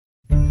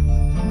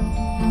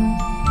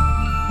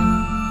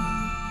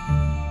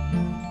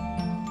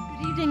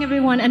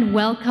everyone, and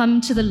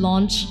welcome to the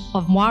launch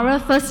of Moira.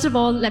 First of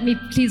all, let me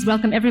please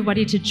welcome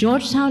everybody to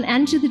Georgetown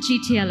and to the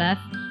GTLF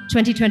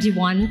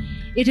 2021.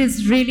 It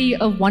is really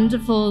a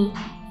wonderful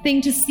thing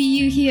to see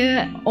you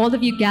here, all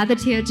of you gathered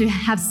here, to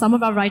have some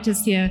of our writers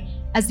here.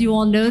 As you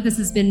all know, this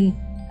has been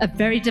a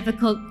very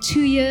difficult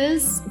 2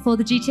 years for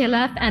the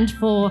GTLF and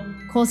for,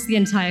 of course, the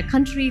entire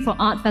country, for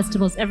art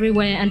festivals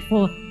everywhere and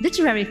for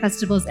literary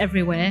festivals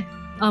everywhere.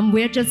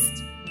 We're just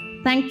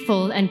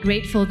thankful and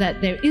grateful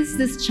that there is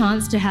this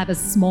chance to have a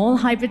small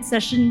hybrid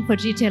session for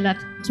GTLF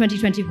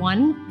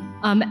 2021.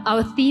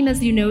 Our theme,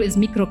 as you know, is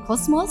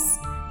Mikrokosmos,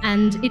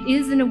 and it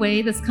is in a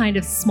way this kind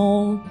of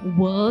small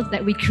world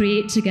that we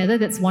create together.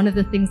 That's one of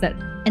the things that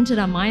entered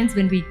our minds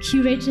when we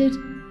curated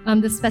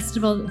this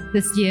festival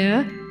this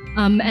year.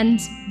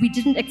 And we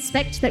didn't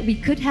expect that we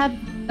could have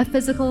a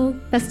physical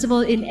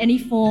festival in any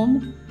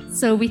form.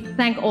 So we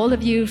thank all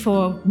of you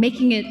for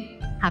making it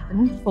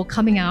happen, for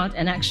coming out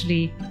and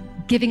actually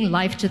giving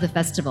life to the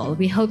festival.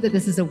 We hope that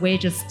this is a way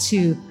just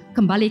to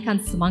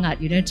kembalikan semangat,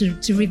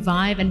 to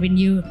revive and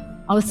renew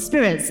our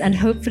spirits, and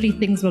hopefully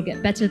things will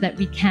get better, that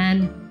we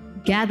can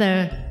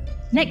gather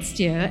next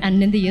year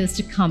and in the years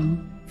to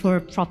come for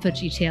a proper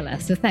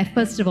GTLF. So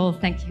first of all,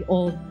 thank you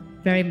all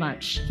very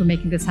much for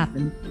making this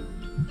happen.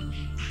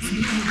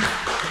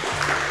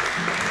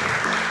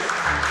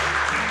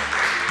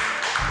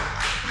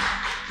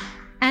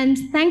 And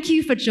thank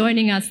you for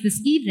joining us this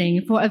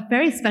evening for a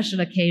very special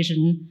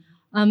occasion.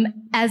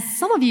 As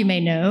some of you may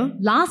know,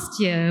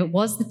 last year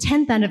was the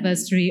 10th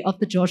anniversary of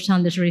the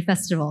Georgetown Literary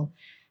Festival.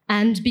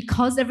 And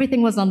because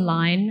everything was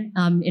online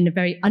in a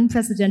very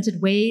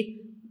unprecedented way,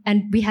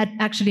 and we had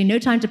actually no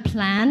time to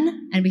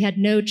plan, and we had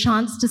no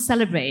chance to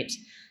celebrate.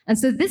 And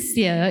so this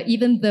year,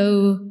 even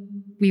though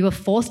we were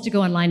forced to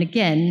go online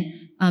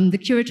again, the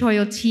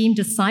curatorial team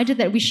decided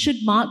that we should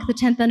mark the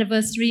 10th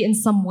anniversary in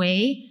some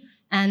way.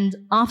 And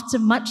after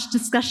much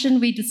discussion,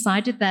 we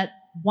decided that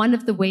one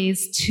of the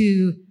ways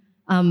to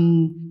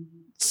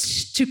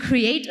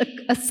create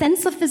a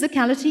sense of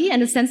physicality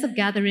and a sense of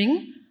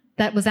gathering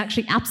that was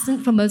actually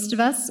absent for most of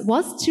us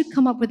was to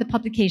come up with a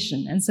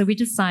publication. And so we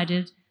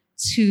decided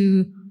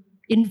to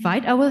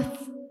invite our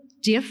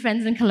dear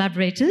friends and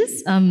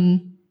collaborators,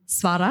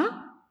 Swara,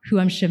 who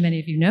I'm sure many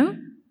of you know,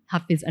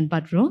 Hafiz and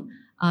Badrul,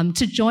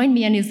 to join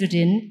me and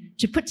Izzuddin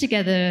to put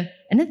together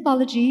an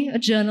anthology, a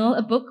journal,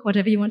 a book,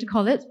 whatever you want to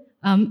call it.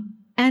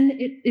 And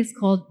it is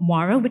called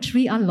Moira, which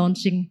we are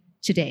launching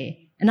today.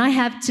 And I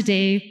have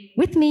today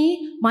with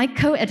me my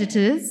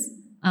co-editors.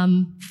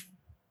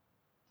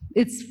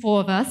 It's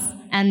 4 of us,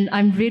 and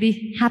I'm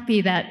really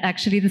happy that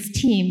actually this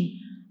team,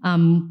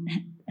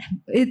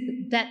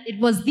 it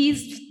was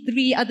these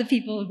 3 other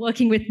people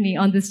working with me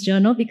on this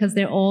journal, because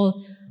they're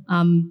all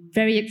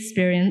very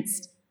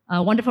experienced,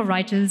 wonderful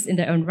writers in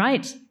their own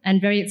right,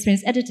 and very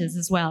experienced editors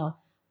as well.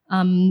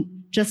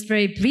 Just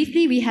very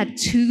briefly, we had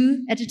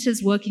 2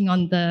 editors working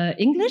on the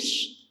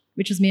English,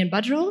 which was me and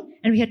Badrul,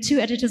 and we had 2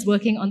 editors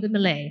working on the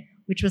Malay,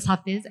 which was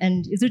Hafiz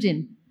and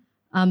Izzuddin.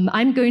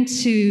 I'm going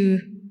to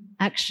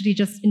actually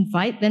just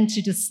invite them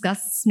to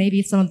discuss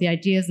maybe some of the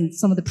ideas and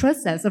some of the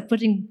process of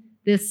putting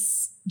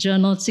this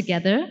journal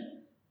together.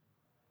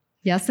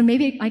 Yeah, so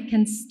maybe I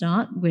can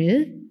start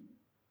with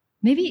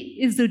maybe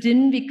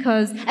Izzuddin,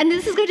 because, and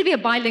this is going to be a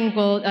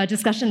bilingual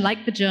discussion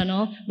like the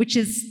journal, which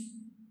is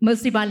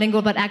mostly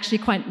bilingual, but actually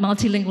quite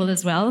multilingual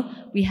as well.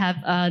 We have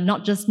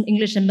not just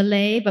English and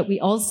Malay, but we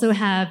also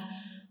have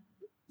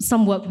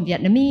some work from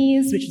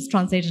Vietnamese, which is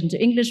translated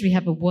into English. We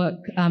have a work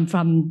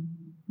from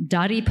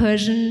Dari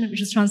Persian,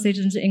 which is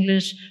translated into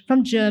English,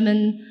 from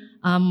German.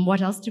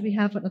 What else do we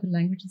have? What other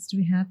languages do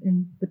we have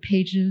in the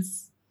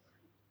pages?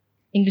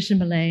 English and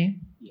Malay.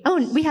 Yes. Oh,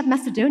 and we have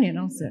Macedonian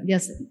also,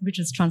 yes, which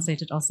is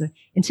translated also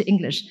into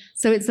English.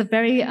 So it's a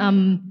very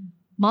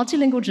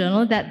multilingual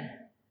journal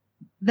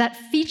that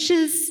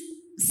features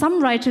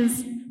some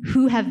writers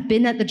who have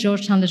been at the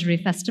Georgetown Literary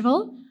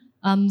Festival.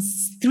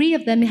 3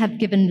 of them have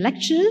given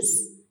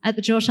lectures at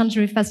the Georgetown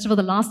Literary Festival.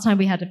 The last time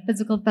we had a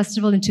physical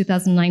festival in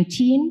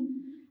 2019.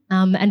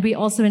 And we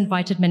also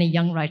invited many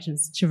young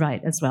writers to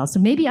write as well. So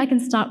maybe I can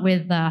start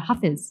with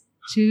Hafiz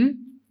to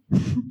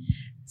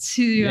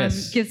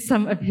give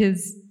some of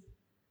his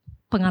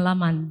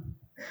pengalaman.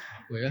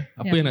 Oh ya,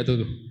 apa yang nak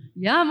tahu tu?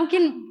 Ya,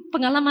 mungkin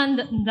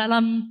pengalaman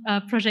dalam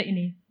projek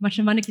ini.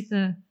 Macam mana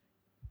kita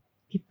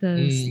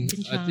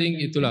I think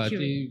itulah.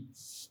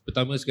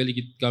 Pertama sekali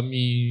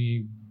kami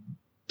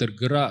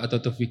tergerak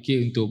atau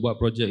terfikir untuk buat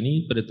projek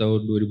ni pada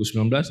tahun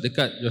 2019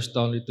 dekat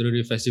Georgetown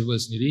Literary Festival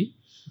sendiri.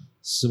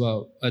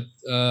 Sebab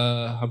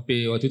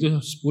hampir waktu tu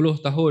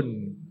 10 tahun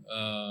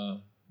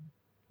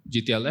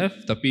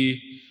GTLF, tapi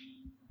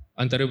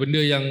antara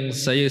benda yang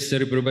saya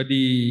secara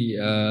peribadi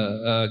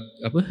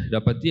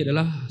dapati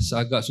adalah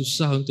agak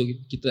susah untuk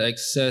kita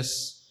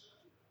akses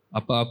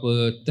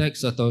apa-apa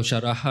teks atau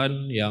syarahan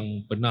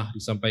yang pernah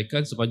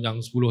disampaikan sepanjang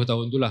 10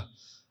 tahun itulah.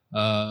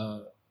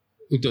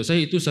 Untuk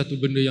saya itu satu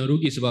benda yang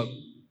rugi, sebab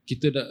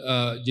kita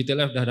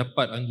GTLF dah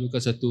dapat anjurkan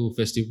satu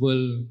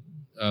festival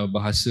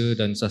bahasa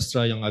dan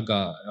sastra yang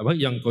agak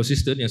yang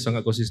konsisten, yang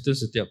sangat konsisten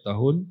setiap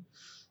tahun.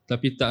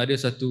 tapi tak ada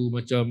satu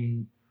macam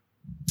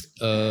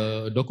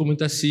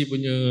dokumentasi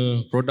punya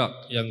produk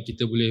yang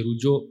kita boleh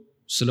rujuk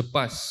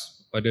selepas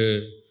pada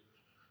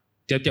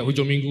tiap-tiap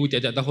hujung minggu,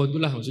 tiap-tiap tahun tu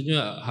lah.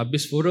 Maksudnya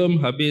habis forum,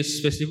 habis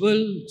festival,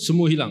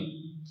 semua hilang.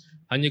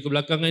 Hanya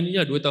kebelakangan ni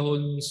lah, 2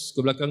 tahun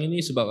kebelakangan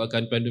ni sebab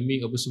akan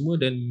pandemik apa semua,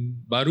 dan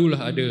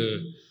barulah ada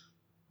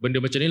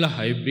benda macam ni lah,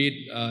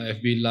 hybrid,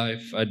 FB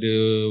Live, ada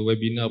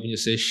webinar punya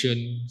session.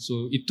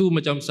 So itu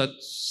macam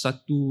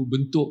satu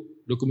bentuk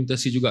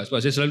dokumentasi juga.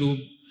 Sebab saya selalu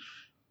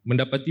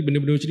mendapati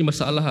benda-benda macam ni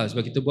masalah lah.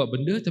 Sebab kita buat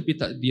benda tapi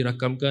tak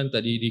dirakamkan,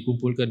 tak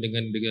dikumpulkan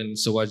dengan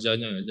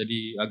sewajarnya.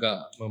 Jadi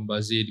agak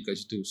membazir dekat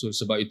situ. So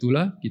sebab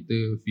itulah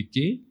kita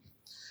fikir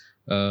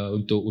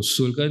untuk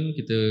usulkan,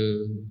 kita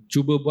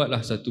cuba buatlah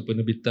satu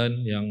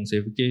penerbitan yang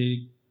saya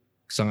fikir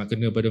sangat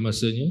kena pada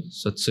masanya,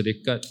 satu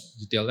sedekat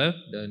GTLF,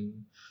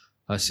 dan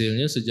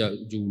hasilnya sejak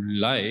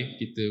Julai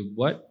kita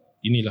buat,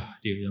 inilah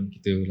dia yang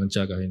kita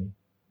lancarkan hari ini.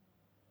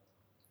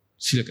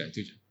 Silakan,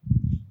 itu je.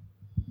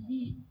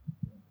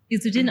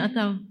 Izzuddin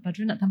atau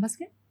Badrul nak tambah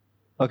sikit?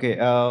 Okay,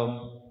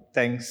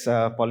 thanks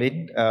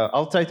Pauline.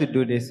 I'll try to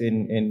do this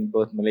in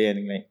both Malay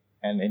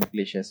and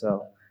English as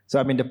well. So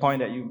I mean, the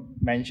point that you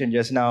mentioned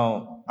just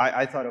now,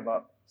 I thought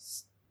about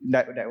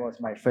that was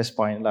my first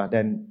point lah.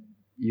 Then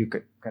you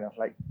could kind of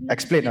like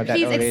explain on that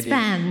already.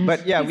 Expand.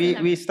 But yeah,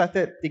 we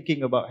started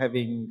thinking about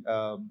having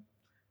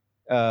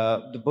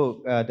the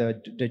book,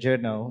 the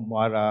journal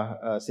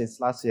Muara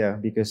since last year,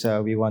 because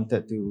we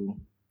wanted to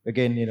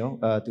again,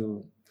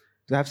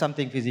 to have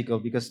something physical,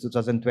 because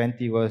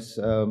 2020 was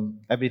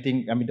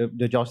everything. I mean,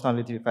 the Georgetown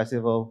Literary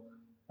Festival,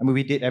 I mean,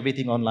 we did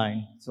everything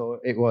online. So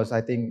it was,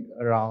 I think,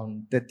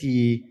 around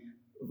 30,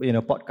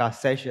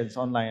 podcast sessions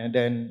online. And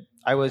then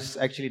I was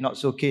actually not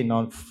so keen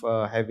on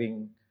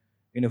having,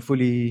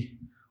 fully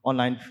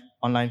online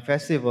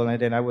festival.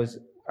 And then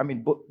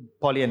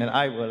Pauline and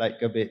I were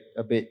like a bit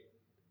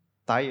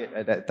tired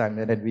at that time.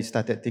 And then we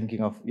started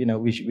thinking of,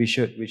 we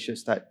should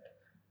start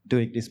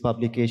doing this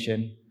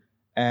publication.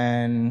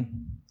 And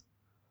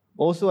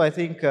also, I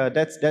think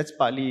that's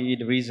partly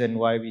the reason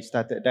why we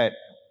started that.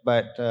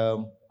 But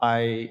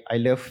I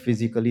love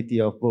physicality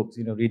of books,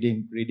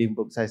 reading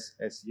books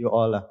as you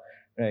all are,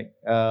 right?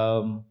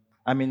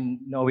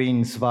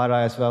 Knowing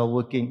Svara as well,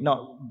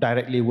 not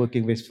directly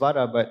working with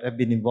Svara, but I've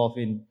been involved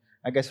in,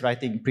 I guess,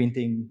 writing,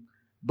 printing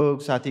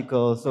books,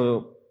 articles.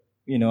 So,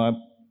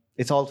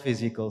 it's all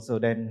physical. So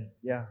then,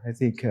 yeah, I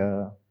think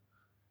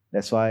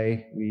that's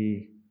why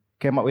we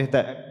came up with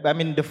that. I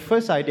mean, the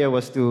first idea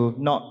was to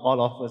not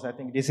all of us. I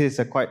think this is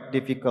a quite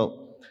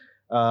difficult,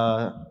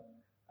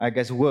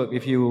 work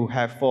if you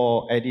have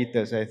 4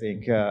 editors, I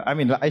think.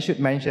 I should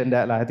mention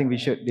that. I think we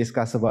should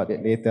discuss about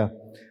it later.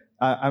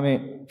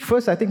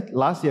 First, I think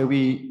last year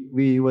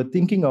we were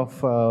thinking of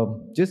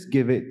just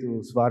give it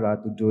to Svara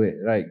to do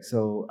it, right?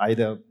 So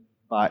either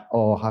Bart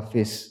or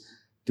Hafiz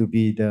to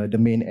be the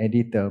main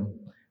editor.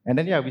 And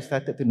then, we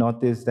started to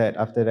notice that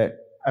after that,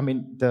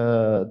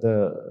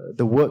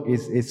 the work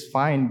is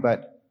fine,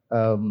 but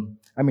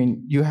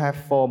you have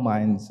 4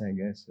 minds, I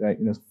guess, right?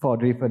 4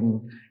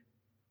 different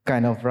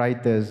kind of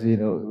writers,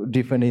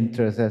 different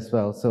interests as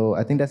well. So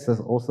I think that's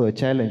also a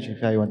challenge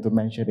if I want to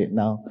mention it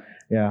now.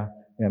 Yeah,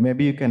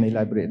 maybe you can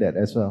elaborate that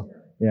as well.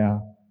 Yeah,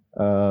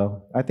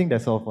 I think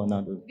that's all for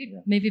now.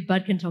 Maybe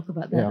Bud can talk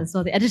about that as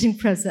well, the editing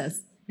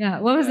process. Yeah,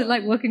 what was it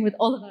like working with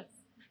all of us?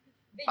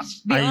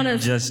 Be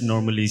honest. I just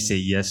normally say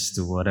yes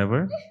to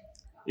whatever.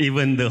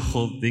 Even the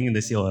whole thing, and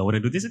they say, I want to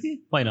do this, okay,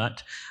 why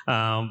not?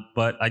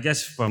 But I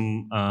guess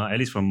from, at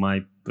least from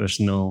my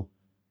personal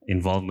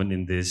involvement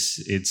in this,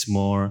 it's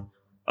more,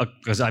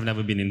 because I've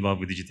never been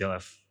involved with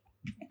GTLF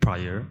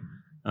prior,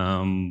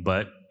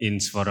 but in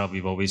Svara,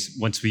 we've always,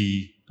 once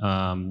we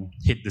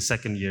hit the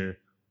second year,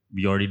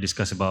 we already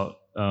discussed about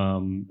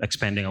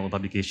expanding our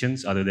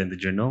publications other than the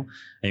journal,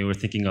 and we were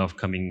thinking of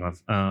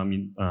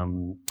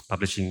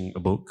publishing a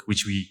book,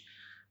 which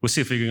we're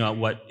still figuring out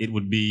what it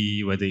would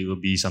be, whether it will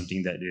be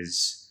something that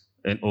is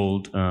an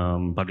old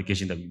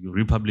publication that we will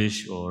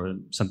republish, or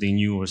something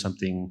new, or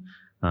something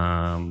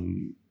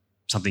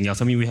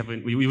else.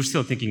 We were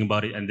still thinking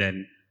about it, and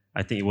then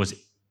I think it was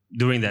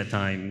during that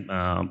time,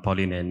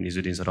 Pauline and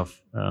Izzuddin sort of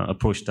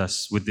approached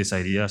us with this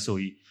idea. So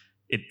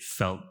it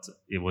felt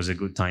it was a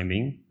good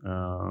timing.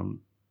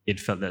 It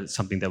felt that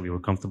something that we were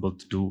comfortable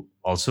to do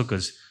also,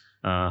 because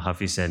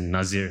Hafiz and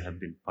Nazir have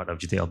been part of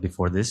GTL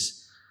before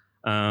this.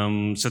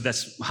 So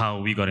that's how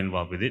we got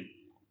involved with it.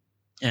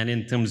 And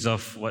in terms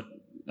of what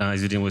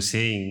Izzuddin was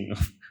saying,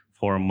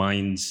 4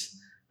 minds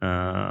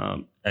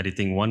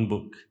editing 1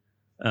 book,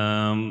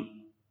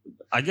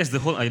 I guess the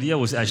whole idea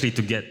was actually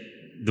to get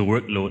the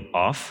workload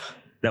off.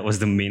 That was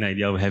the main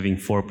idea of having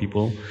 4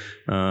 people,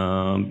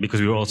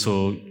 because we were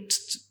also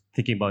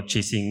thinking about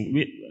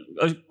chasing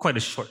quite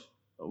a short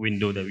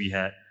window that we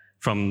had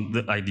from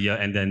the idea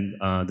and then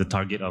the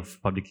target of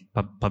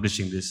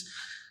publishing this.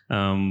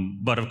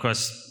 But of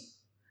course,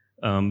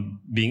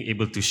 being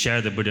able to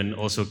share the burden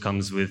also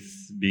comes with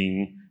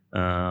being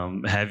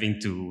having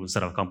to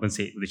sort of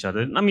compensate with each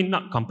other.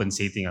 Not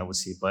compensating, I would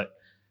say, but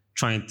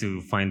trying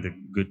to find a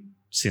good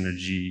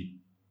synergy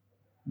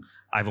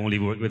I've only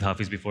worked with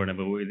Hafiz before,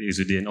 never worked with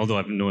Izzuddin, although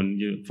I've known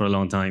you for a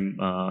long time,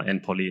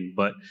 and Pauline,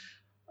 but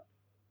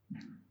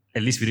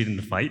at least we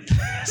didn't fight.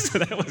 So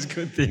that was a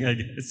good thing, I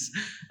guess.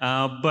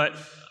 But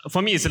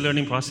for me, it's a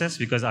learning process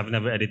because I've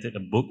never edited a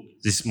book.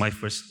 This is my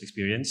first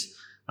experience.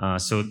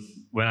 So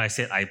when I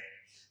said I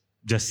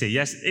just say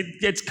yes,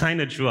 it's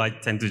kind of true. I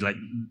tend to like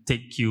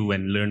take cue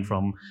and learn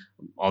from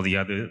all the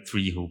other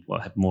three who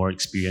have more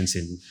experience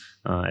in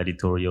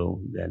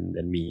editorial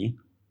than me.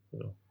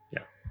 So,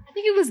 yeah. I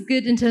think it was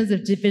good in terms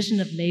of division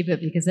of labor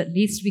because at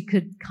least we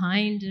could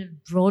kind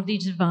of broadly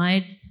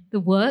divide the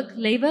work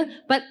labor,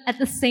 but at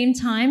the same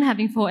time,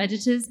 having 4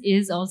 editors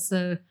is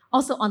also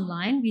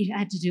online. We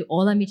had to do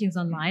all our meetings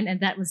online,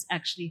 and that was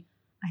actually,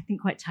 I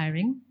think, quite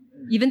tiring.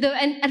 Even though,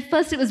 and at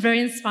first it was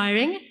very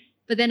inspiring,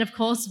 but then of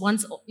course,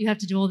 once you have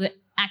to do all the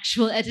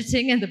actual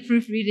editing and the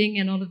proofreading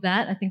and all of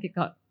that, I think it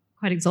got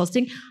quite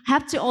exhausting. I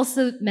have to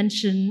also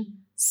mention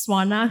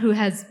Swana, who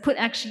has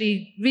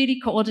actually really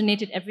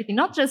coordinated everything,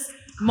 not just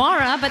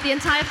Mara, but the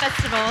entire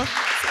festival.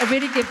 I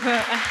really give her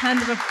a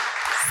hand of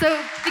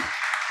applause.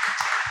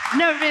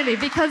 No, really,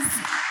 because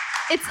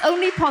it's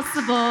only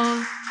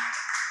possible.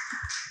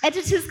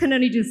 Editors can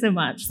only do so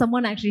much.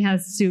 Someone actually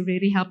has to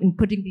really help in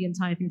putting the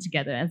entire thing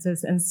together. And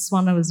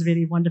Swana was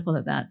really wonderful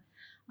at that.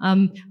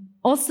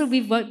 Also,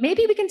 we've worked,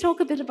 maybe we can talk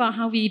a bit about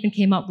how we even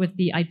came up with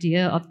the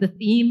idea of the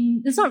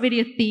theme. It's not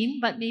really a theme,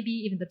 but maybe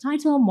even the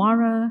title,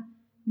 Mara,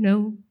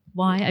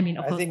 why? I mean,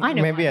 of course, I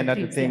know maybe why,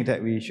 another please, thing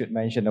that we should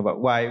mention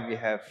about why we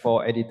have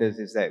 4 editors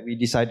is that we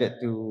decided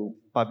to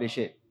publish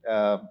it.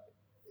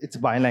 It's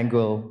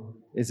bilingual.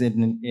 It's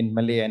in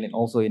Malay and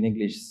also in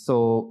English.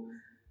 So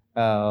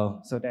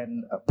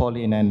then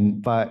Pauline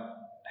and Bart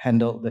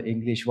handled the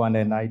English one,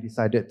 and I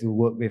decided to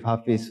work with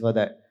Hafiz for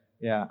that.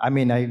 Yeah, I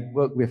mean, I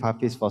worked with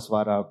Hafiz for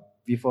Swara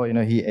before,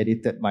 he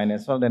edited mine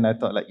as well. Then I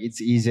thought it's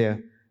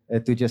easier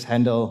to just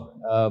handle.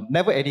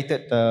 Never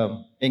edited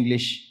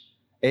English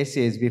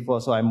essays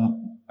before, so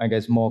I'm, I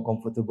guess, more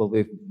comfortable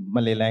with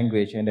Malay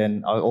language. And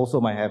then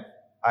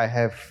I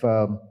have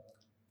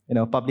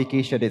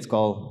publication. It's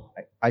called,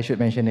 I should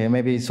mention it,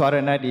 maybe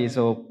Suara Nadi.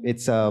 So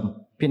it's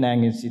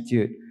Penang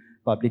Institute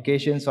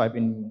publication. So I've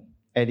been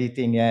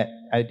editing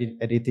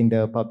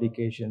the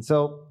publication.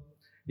 So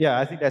yeah,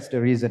 I think that's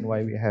the reason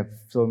why we have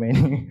so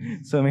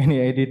many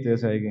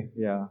editors.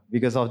 Yeah,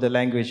 because of the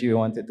language we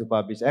wanted to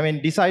publish. I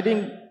mean,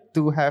 deciding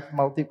to have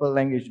multiple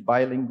language,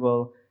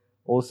 bilingual,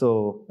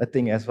 also a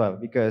thing as well.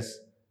 Because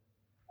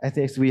I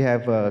think we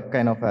have a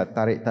kind of a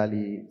tarik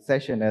tali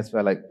session as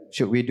well. Like,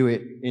 should we do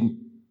it in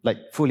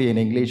fully in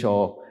English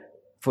or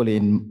fully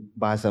in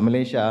Bahasa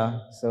Malaysia?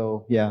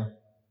 So yeah.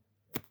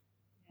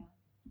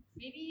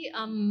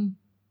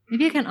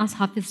 Maybe I can ask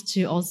Hafiz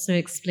to also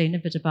explain a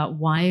bit about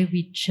why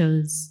we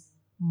chose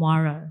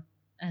Muara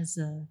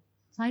as a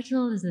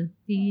title, as a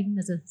theme,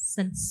 as a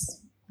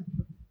sense.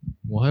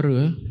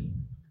 Muara.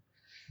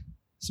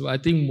 So I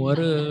think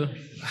Muara,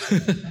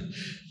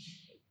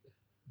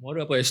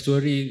 Muara apa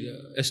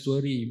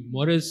estuary.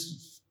 Muara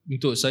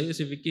untuk saya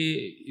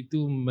fikir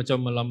itu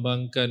macam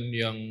melambangkan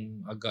yang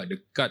agak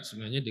dekat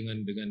sebenarnya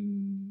dengan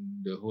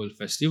the whole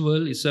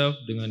festival itself,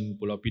 dengan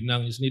Pulau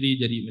Pinang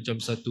sendiri, jadi macam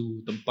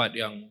satu tempat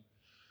yang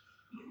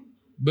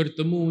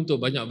bertemu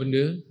untuk banyak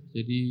benda.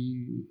 Jadi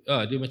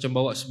dia macam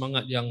bawa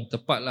semangat yang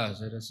tepat lah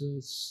saya rasa,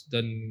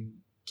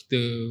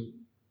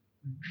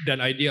 dan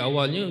idea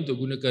awalnya untuk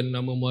gunakan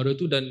nama Muara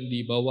tu dan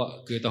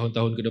dibawa ke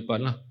tahun-tahun ke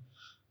depan lah.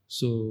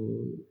 So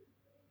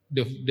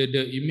the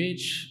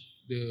image,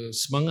 the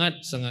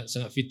semangat sangat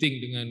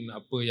fitting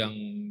dengan apa yang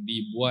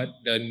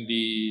dibuat dan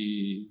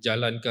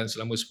dijalankan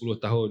selama 10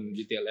 tahun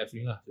GTLF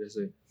ni lah saya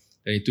rasa.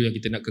 Dan itu yang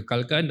kita nak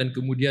kekalkan, dan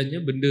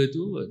kemudiannya benda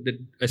tu,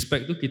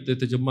 aspek tu kita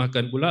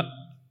terjemahkan pula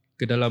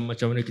ke dalam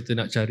macam mana kita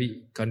nak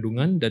cari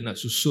kandungan dan nak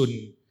susun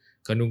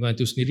kandungan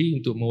tu sendiri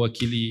untuk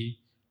mewakili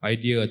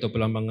idea atau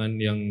perlambangan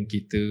yang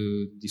kita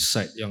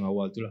decide yang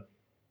awal tu lah.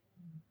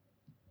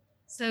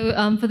 So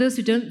for those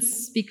who don't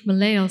speak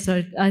Malay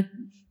also,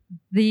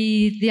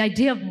 the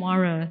idea of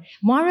Muara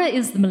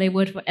is the Malay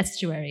word for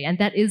estuary, and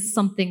that is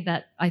something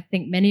that I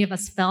think many of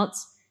us felt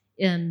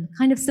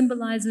kind of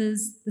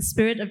symbolizes the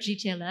spirit of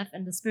GTLF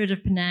and the spirit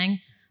of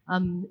Penang.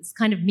 It's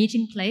kind of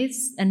meeting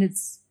place, and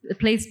it's a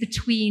place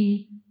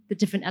between the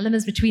different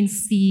elements, between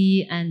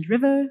sea and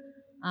river,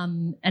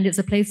 and it's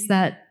a place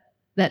that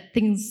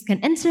things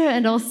can enter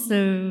and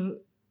also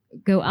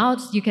go out.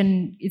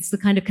 It's the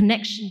kind of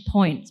connection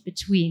point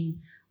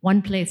between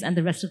one place and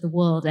the rest of the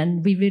world.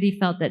 And we really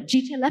felt that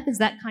GTLF is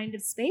that kind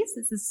of space.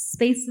 It's a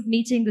space of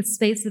meeting, the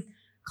space of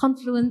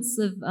confluence,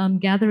 of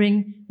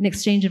gathering and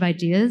exchange of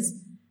ideas.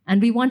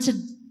 And we wanted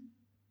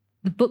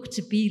the book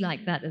to be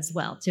like that as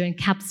well, to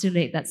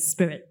encapsulate that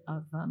spirit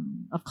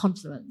of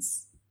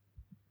confluence.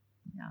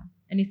 Yeah.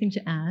 Anything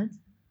to add?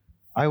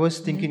 I was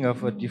thinking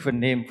of a different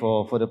name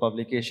for the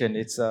publication.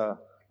 It's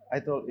I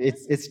thought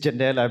it's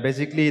Jendela.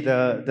 Basically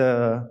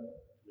the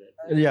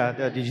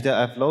Digital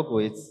F logo.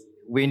 It's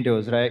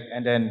Windows, right?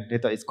 And then they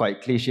thought it's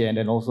quite cliche. And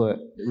then also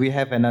we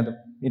have another,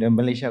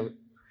 Malaysia,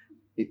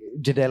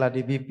 Jendela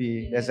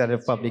DBP. There's other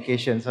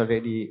publications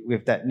already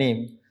with that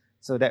name.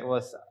 So that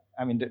was,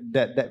 I mean,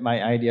 that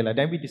my idea.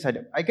 Then we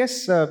decided, I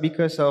guess,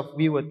 because of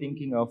we were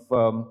thinking of,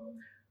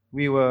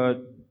 we were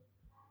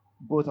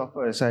both of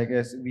us, I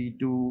guess, we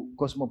do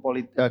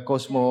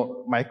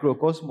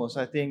microcosmos.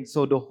 I think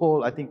so. The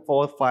whole, I think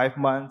 4 or 5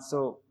 months.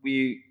 So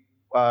we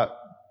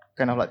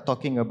kind of like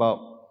talking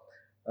about.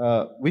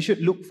 We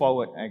should look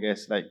forward, I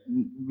guess. Like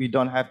we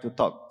don't have to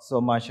talk so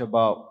much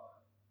about,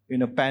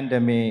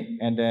 pandemic.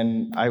 And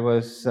then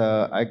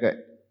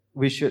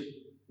we should,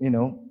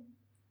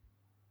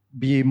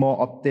 be more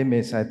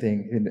optimist, I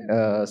think.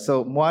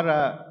 So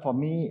Muara, for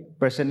me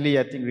personally,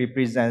 I think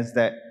represents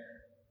that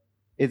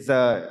it's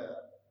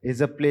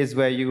a place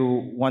where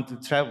you want to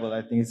travel.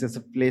 I think it's just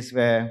a place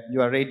where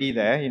you are already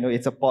there.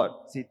 It's a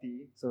port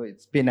city, so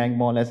it's Penang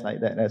more or less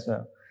like that as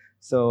well.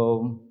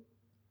 So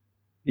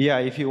yeah,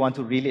 if you want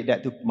to relate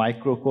that to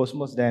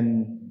microcosmos,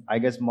 then I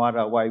guess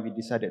Muara, why we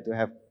decided to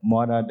have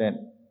Muara,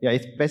 then yeah,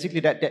 it's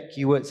basically that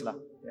keywords lah.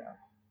 Yeah.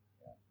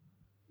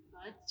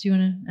 Do you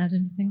want to add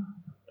anything?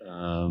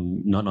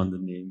 Not on the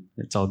name.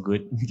 It's all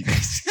good. You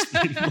guys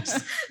explain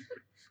most.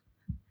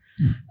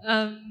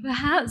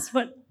 Perhaps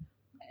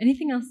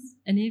anything else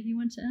any of you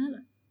want to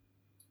add?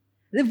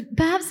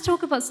 Perhaps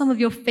talk about some of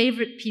your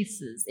favorite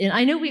pieces. And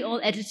I know we all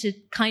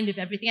edited kind of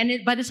everything.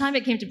 And by the time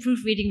it came to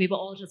proofreading, we were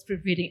all just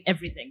proofreading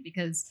everything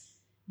because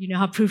you know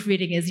how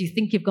proofreading is. You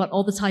think you've got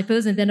all the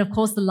typos, and then of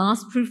course the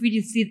last proofread,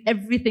 you see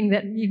everything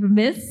that you've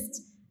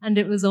missed. And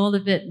it was all a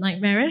bit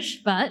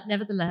nightmarish, but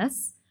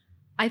nevertheless,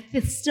 I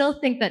still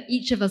think that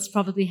each of us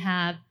probably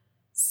have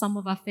some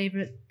of our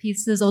favorite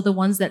pieces or the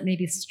ones that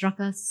maybe struck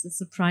us as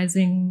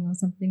surprising or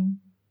something.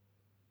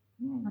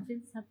 Hafiz?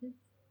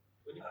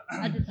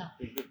 Adita.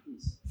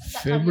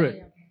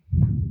 Favorite?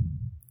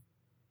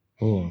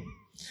 Oh,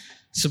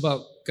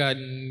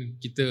 sebabkan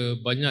kita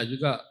banyak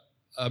juga,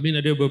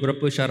 ada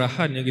beberapa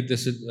syarahan yang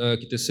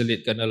kita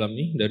selitkan dalam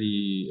ni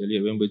dari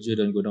Elliot Wimberger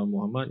dan Gunawan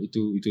Muhammad,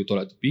 itu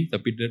tolak tepi.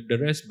 Tapi the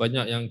rest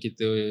banyak yang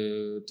kita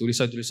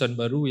tulisan-tulisan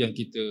baru yang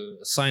kita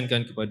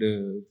assignkan kepada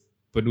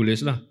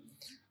penulis lah.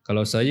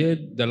 Kalau saya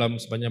dalam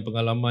sepanjang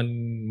pengalaman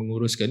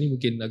menguruskan ni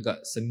mungkin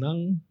agak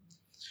senang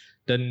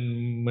dan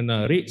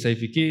menarik, saya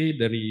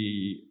fikir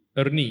dari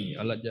Ernie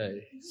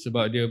Alatjai,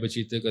 sebab dia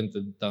berceritakan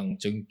tentang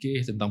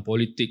cengkeh, tentang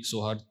politik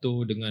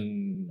Soeharto dengan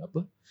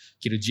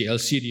kira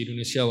GLC di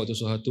Indonesia waktu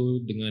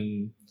Soeharto,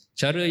 dengan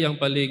cara yang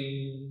paling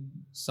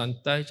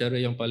santai, cara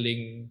yang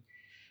paling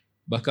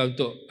bahkan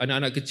untuk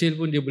anak-anak kecil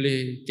pun dia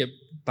boleh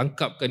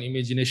tangkapkan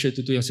imagination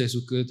tu yang saya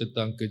suka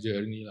tentang kerja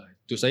Ernie lah.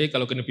 Untuk saya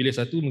kalau kena pilih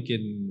satu,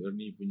 mungkin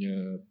Ernie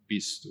punya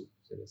piece tu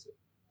saya rasa.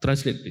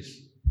 Translate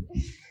please.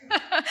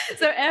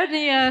 So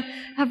Ernie,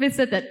 Hafiz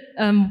said that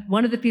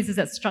one of the pieces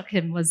that struck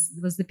him was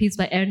the piece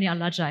by Ernie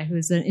Alatjai, who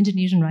is an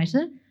Indonesian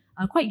writer,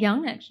 quite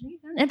young actually,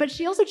 but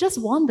she also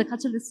just won the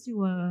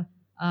Katalustu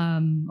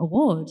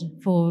award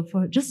for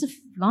just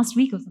last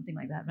week or something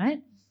like that,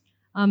 right?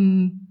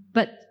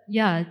 But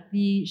yeah,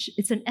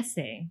 it's an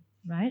essay,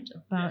 right?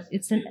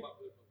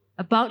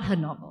 About her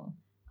novel.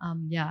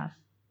 Yeah,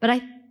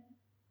 but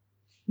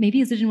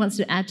maybe Izudin wants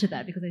to add to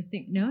that because I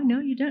think no,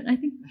 you don't. I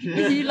think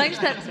you liked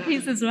that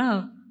piece as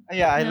well.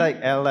 Yeah, I like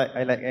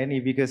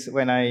Ernie because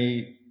when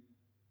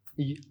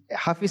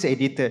Hafiz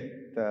edited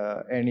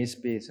Ernie's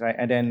piece, right,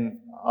 and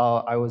then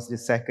I was the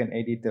second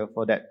editor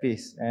for that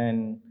piece,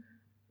 and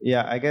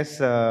yeah, I guess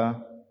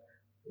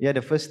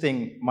the first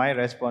thing, my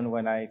response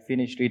when I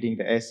finished reading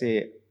the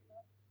essay,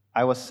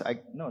 I was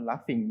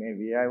laughing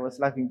maybe. I was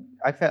laughing.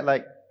 I felt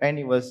like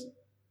Ernie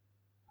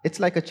it's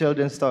like a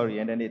children's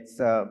story, and then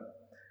it's I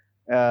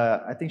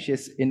think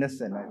she's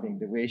innocent. I think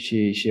the way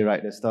she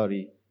write the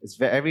story. It's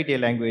very everyday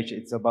language.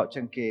 It's about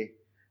cengkeh,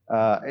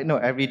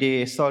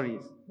 everyday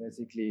stories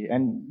basically.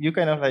 And you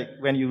kind of like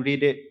when you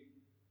read it,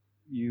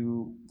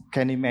 you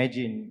can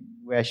imagine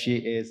where she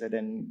is, and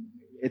then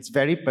it's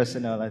very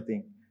personal. I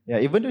think,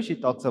 yeah. Even though she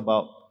talks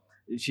about,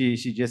 she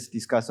just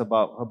discuss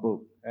about her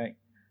book, right?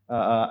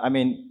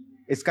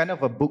 It's kind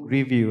of a book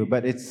review,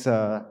 but it's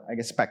I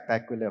guess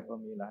spectacular for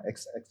me,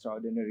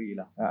 extraordinary,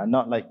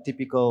 not like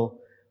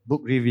typical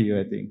book review.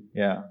 I think,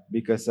 yeah,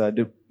 because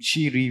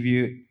she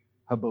reviewed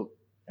her book.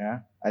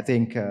 Yeah, I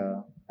think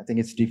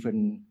it's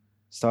different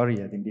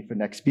story. I think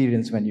different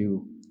experience when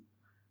you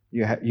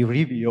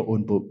review your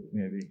own book.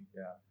 Maybe,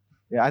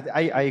 yeah.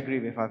 I agree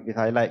with Hafiz.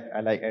 I like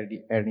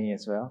Ernie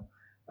as well.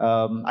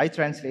 I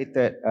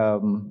translated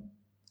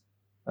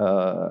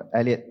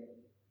Elliot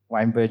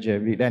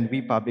Wimberger, then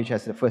we published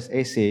as the first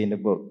essay in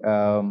the book.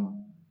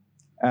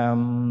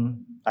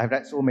 I've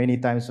read so many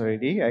times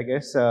already. I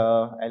guess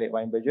Elliot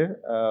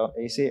Wimberger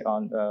essay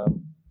on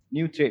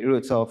new trade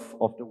routes of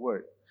the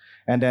world.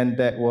 And then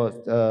that was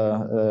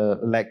a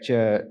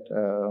lecture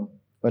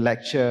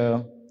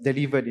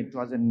delivered in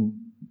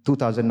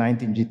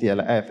 2019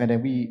 GTLF, and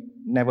then we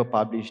never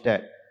published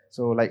that.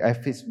 So like I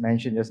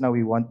mentioned just now,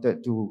 we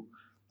wanted to,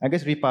 I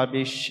guess, to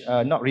publish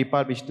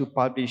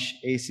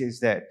essays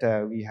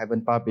that we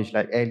haven't published,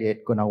 like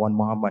Elliot, Gunawan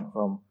Muhammad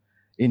from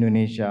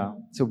Indonesia.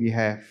 So we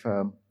have,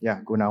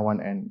 Gunawan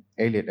and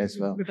Elliot as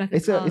well. Rebecca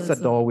it's a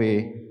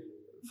doorway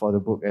for the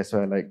book as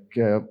well. Like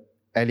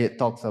Eliot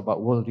talks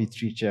about world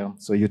literature.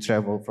 So you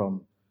travel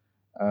from.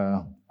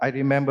 I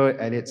remember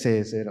Eliot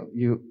says,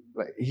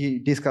 he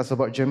discussed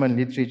about German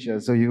literature.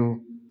 So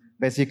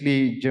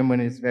basically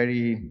German is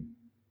very,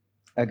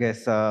 I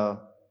guess,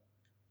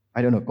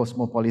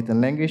 cosmopolitan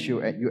language.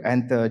 You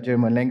enter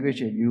German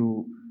language and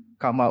you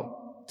come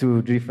out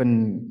to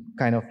different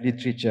kind of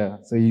literature.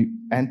 So you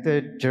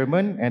entered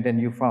German and then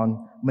you found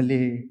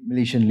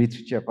Malaysian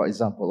literature, for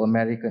example,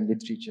 American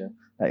literature,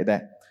 like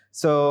that.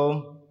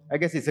 So I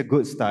guess it's a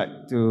good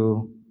start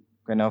to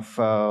kind of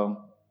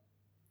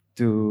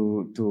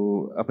to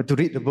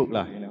read the book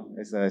lah,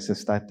 as a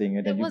starting,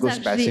 and then you go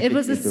specifically. It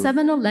was a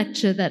seminal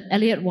lecture that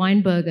Eliot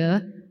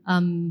Weinberger,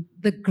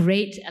 the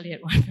great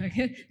Eliot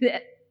Weinberger,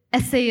 the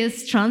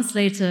essayist,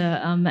 translator,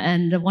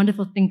 and a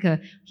wonderful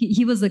thinker.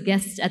 He was a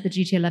guest at the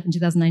GTLF in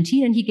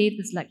 2019, and he gave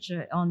this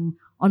lecture on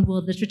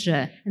world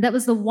literature. And that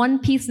was the one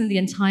piece in the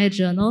entire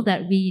journal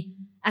that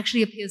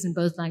actually appears in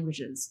both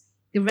languages.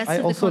 The rest I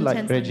of also the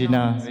like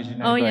Regina.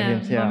 Oh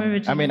yeah, Yeah.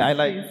 I mean, I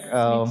like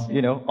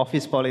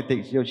office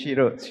politics. She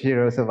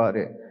wrote about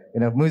it.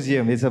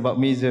 Museum. It's about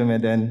museum,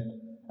 and then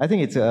I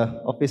think it's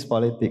office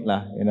politics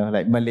lah.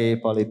 Like Malay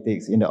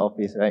politics in the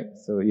office, right?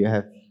 So you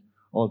have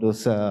all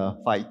those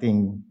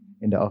fighting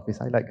in the office.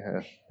 I like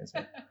her.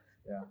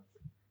 Yeah.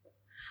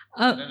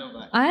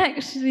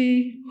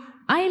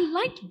 I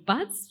liked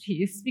Bud's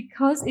piece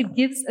because it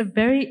gives a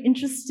very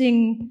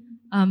interesting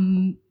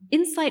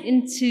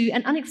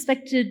an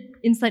unexpected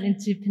insight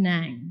into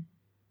Penang.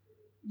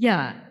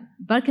 Yeah,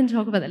 Bud can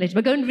talk about that later,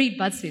 but go and read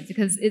Bud's piece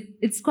because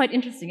it's quite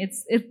interesting.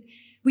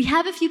 We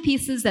have a few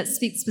pieces that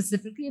speak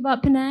specifically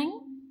about Penang.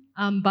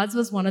 Bud's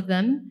was one of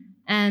them,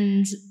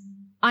 and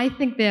I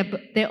think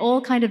they're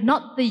all kind of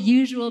not the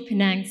usual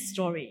Penang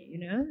story.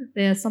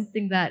 They're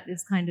something that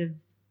is kind of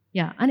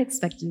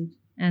unexpected,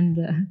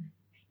 and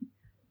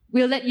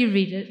we'll let you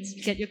read it.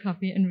 Get your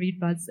copy and read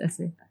Bud's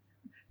essay.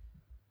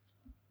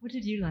 What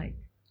did you like?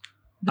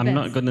 I'm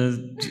not going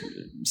to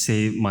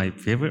say my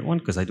favorite one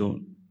because I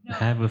don't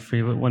have a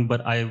favorite one,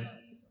 but I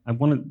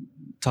want to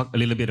talk a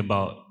little bit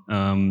about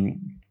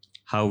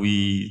how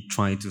we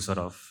try to sort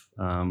of,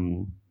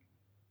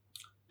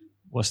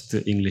 what's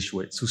the English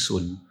word?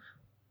 Susun.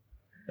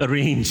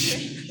 Arrange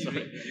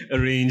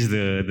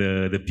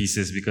the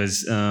pieces,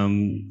 because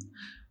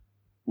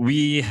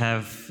we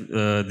have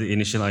the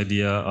initial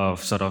idea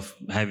of sort of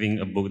having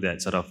a book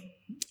that sort of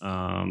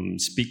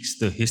speaks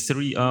the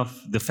history of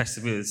the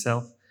festival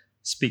itself,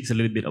 speaks a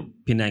little bit of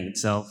Penang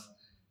itself,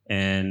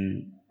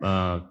 and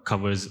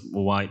covers a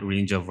wide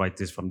range of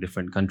writers from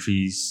different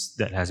countries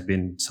that has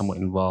been somewhat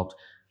involved,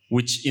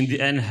 which in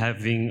the end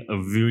having a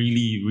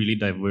really, really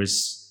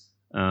diverse,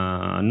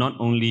 not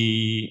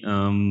only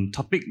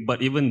topic,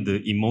 but even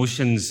the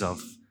emotions of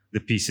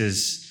the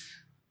pieces.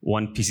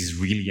 One piece is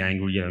really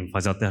angry, and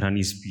Fazal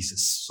Tehrani's piece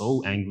is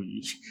so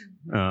angry.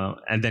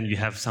 And then you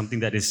have something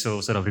that is so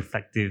sort of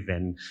reflective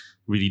and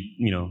really,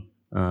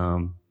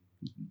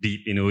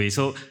 deep in a way.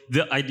 So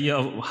the idea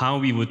of how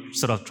we would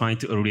sort of try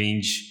to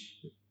arrange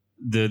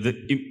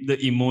the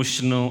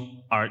emotional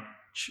arc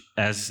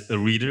as a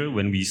reader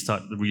when we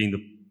start reading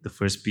the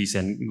first piece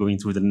and going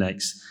through the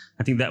next.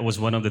 I think that was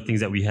one of the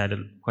things that we had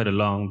quite a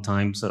long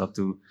time sort of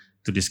to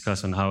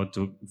discuss on how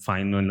to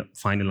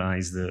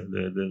finalize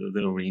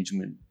the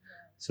arrangement.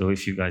 So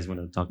if you guys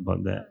want to talk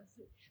about that.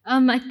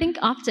 I think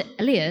after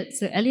Eliot,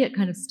 so Eliot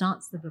kind of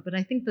starts the book, but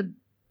I think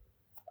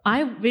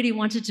I really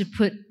wanted to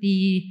put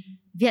the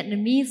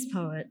Vietnamese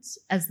poet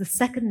as the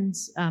second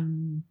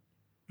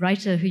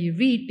writer who you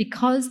read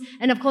because,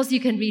 and of course you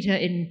can read her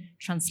in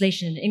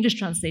translation, English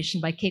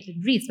translation by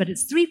Caitlin Reese, but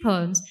it's 3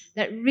 poems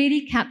that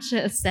really capture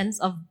a sense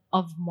of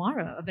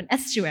Muara, of an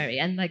estuary,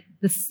 and like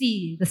the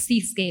sea, the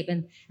seascape,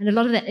 and a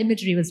lot of that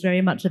imagery was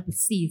very much of the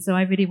sea. So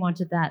I really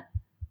wanted that.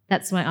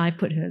 That's why I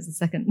put her as the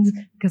second,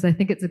 because I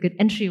think it's a good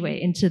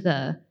entryway into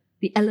the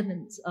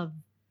elements of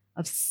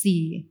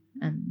sea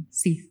and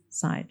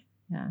seaside.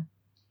 Yeah.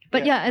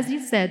 But yeah, as you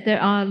said,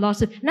 there are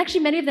lots of, and actually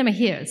many of them are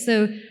here.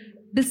 So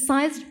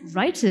besides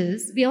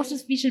writers, we also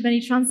featured many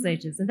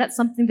translators. And that's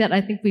something that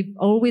I think we've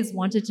always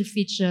wanted to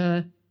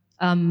feature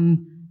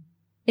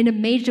in a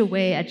major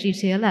way at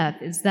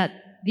GTLF, is that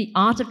the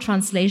art of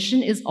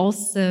translation is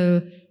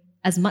also,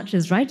 as much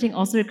as writing,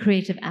 also a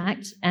creative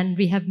act. And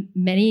we have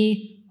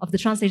many of the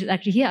translators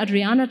actually here.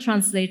 Adriana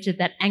translated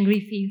that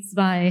angry piece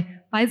by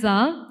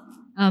Faisal.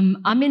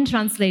 Amin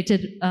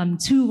translated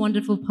 2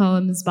 wonderful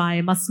poems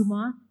by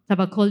Masuma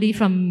Tabakoli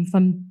from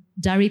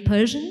Dari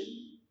Persian.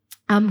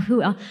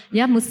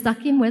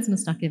 Mustaqim, where's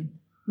Mustaqim?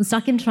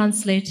 Mustaqim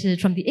translated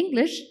from the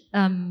English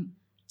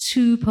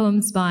 2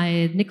 poems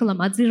by Nikola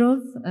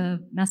Madzirov, a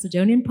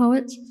Macedonian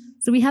poet.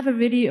 So we have a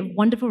really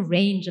wonderful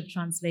range of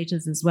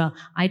translators as well.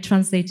 I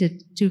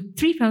translated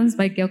 3 poems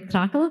by Georg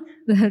Trakl,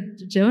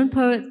 the German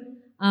poet.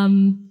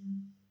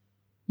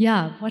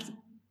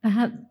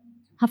 Perhaps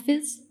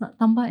Hafiz,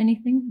 tambah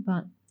anything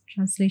about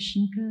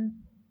translation?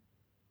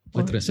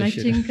 Or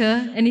writing?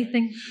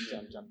 Anything?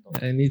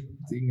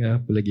 Anything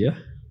apa lagi ya?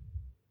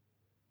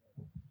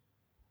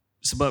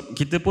 Sebab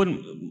kita pun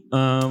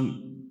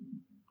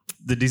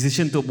the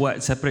decision to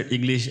buat separate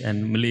English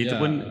and Malay tu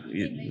Yeah. pun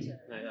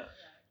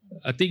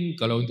I think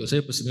kalau untuk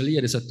saya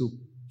personally ada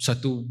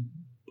satu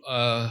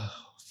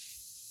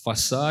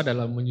fasa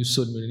dalam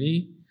menyusun benda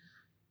ni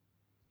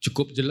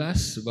cukup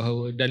jelas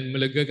bahawa dan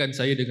melegakan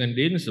saya dengan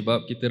Din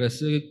sebab kita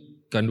rasa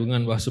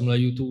kandungan bahasa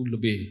Melayu tu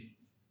lebih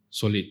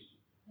solid.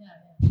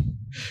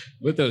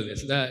 Betul.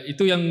 Nah,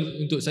 itu yang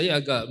untuk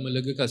saya agak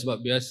melegakan sebab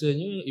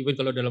biasanya even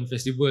kalau dalam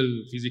festival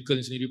fizikal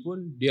sendiri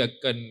pun dia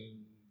akan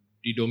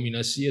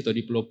didominasi atau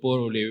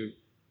dipelopor oleh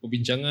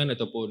perbincangan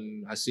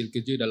ataupun hasil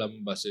kerja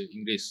dalam bahasa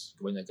Inggeris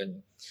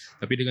kebanyakannya.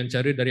 Tapi dengan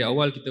cara dari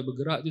awal kita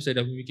bergerak tu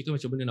saya dah memikirkan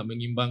macam mana nak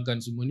mengimbangkan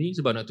semua ni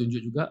sebab nak tunjuk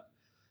juga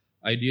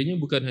ideanya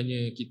bukan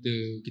hanya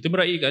kita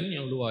meraihkan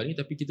yang luar ni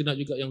tapi kita nak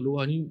juga yang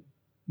luar ni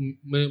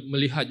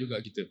melihat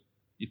juga kita.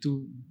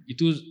 Itu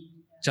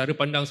cara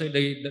pandang saya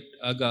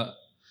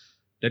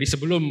dari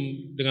sebelum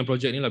dengan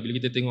projek ni lah bila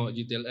kita tengok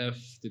GTLF,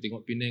 kita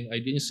tengok Penang,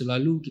 ideanya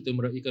selalu kita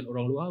meraihkan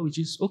orang luar which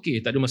is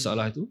okay, tak ada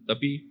masalah tu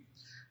tapi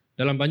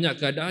dalam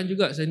banyak keadaan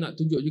juga saya nak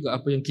tunjuk juga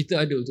apa yang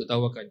kita ada untuk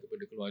tawarkan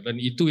kepada keluar dan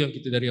itu yang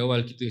kita dari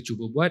awal kita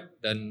cuba buat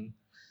dan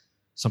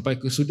sampai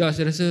ke sudah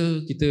saya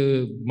rasa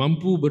kita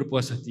mampu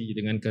berpuas hati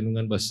dengan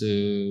kandungan bahasa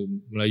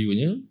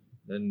Melayunya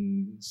dan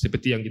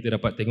seperti yang kita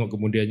dapat tengok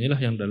kemudiannya lah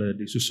yang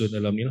disusun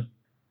dalam ni lah.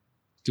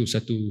 Itu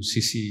satu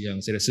sisi yang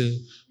saya rasa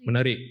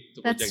menarik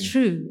untuk That's projek ni.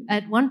 true.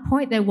 At one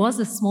point, there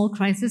was a small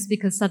crisis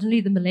because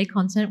suddenly the Malay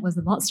content was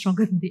a lot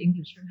stronger than the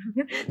English.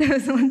 There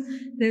was one.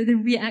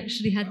 Then we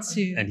actually had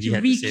to And he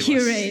had to save us.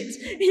 recurate.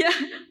 Yeah,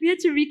 we had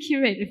to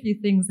recurate a few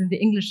things in the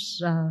English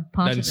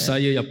part Dan of it.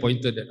 saya yang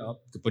pointed that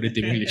up kepada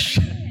tim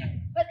English.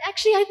 But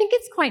actually, I think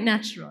it's quite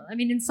natural. I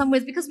mean, in some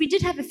ways, because we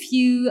did have a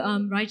few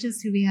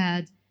writers who we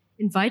had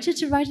invited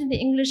to write in the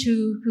English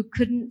who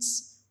couldn't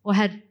or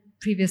had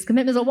previous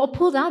commitments or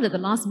pulled out at the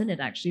last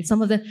minute, actually. Some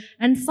of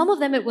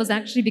them it was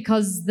actually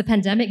because the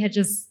pandemic had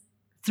just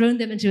thrown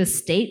them into a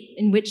state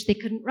in which they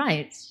couldn't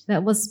write.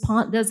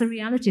 There's a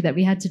reality that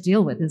we had to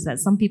deal with, is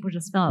that some people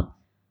just felt,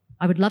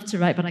 I would love to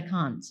write, but I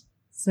can't.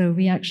 So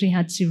we actually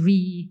had to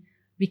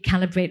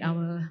recalibrate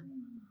our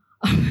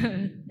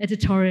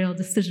editorial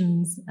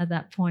decisions at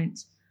that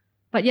point.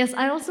 But yes,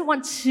 I also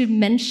want to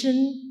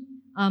mention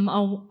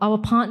our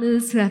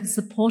partners who have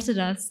supported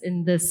us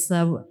in this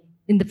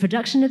in the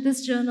production of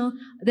this journal.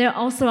 They're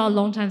also our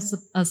longtime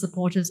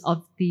supporters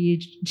of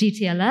the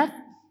GTLF,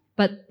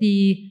 but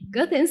the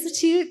Goethe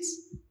Institute,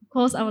 of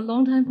course, our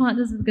longtime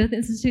partners of the Goethe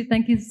Institute,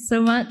 thank you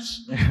so much.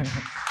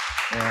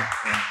 Yeah.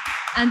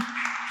 And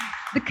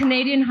the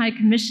Canadian High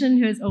Commission,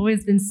 who has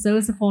always been so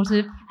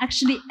supportive.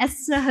 Actually,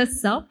 Esther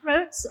herself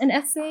wrote an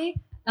essay.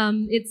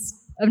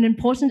 It's an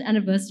important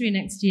anniversary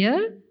next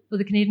year for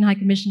the Canadian High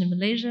Commission in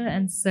Malaysia,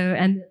 and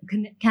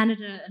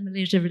Canada and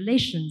Malaysia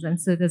relations. And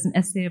so there's an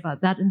essay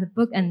about that in the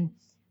book, and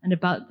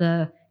about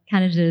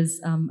Canada's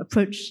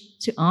approach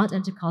to art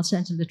and to culture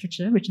and to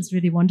literature, which is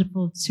really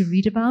wonderful to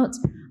read about.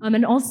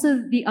 And also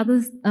the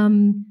other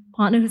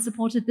partner who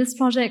supported this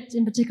project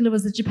in particular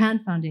was the Japan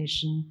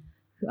Foundation.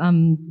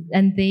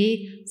 And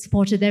they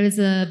supported, there is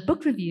a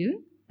book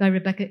review by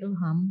Rebecca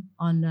Ilham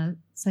on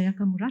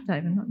Sayaka Murata,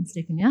 if I'm not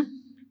mistaken, yeah?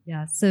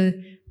 Yeah, so,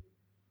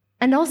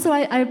 and also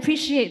I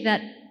appreciate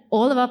that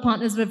all of our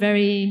partners were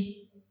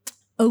very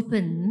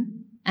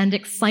open and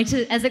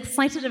excited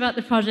about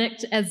the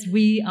project as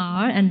we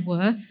are and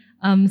were.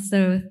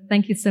 So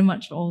thank you so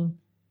much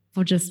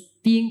for just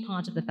being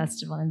part of the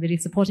festival and really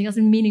supporting us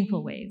in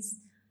meaningful ways.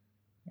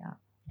 Yeah.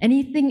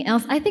 Anything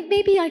else? I think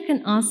maybe I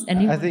can ask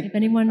anyone. I think if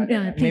anyone,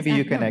 yeah, please maybe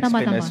you can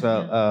explain as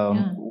well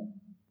Yeah.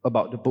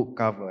 about the book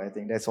cover. I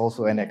think that's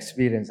also an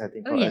experience, I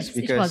think, for Oh yes, us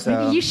because it was.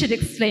 Maybe you should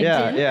explain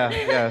it.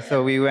 yeah.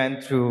 So we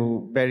went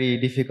through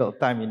very difficult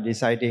time in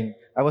deciding.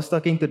 I was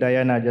talking to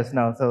Diana just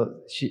now,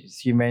 so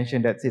she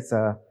mentioned that it's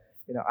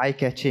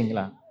eye-catching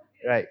lah,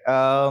 right?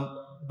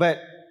 But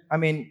I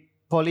mean,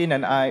 Pauline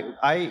and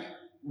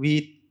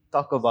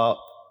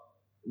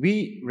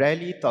we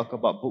rarely talk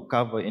about book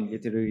cover in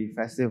literary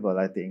festival,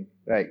 I think,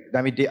 right?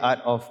 I mean, the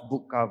art of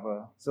book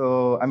cover.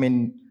 So, I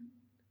mean,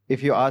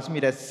 if you ask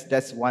me,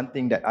 that's one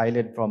thing that I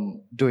learned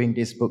from doing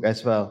this book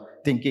as well,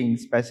 thinking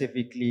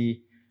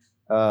specifically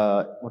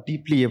more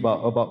deeply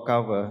about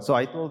cover. So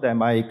I told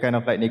them, I kind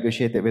of like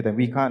negotiated with them,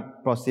 we can't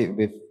proceed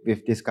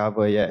with this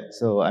cover yet.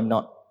 So I'm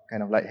not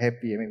kind of like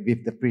happy, I mean,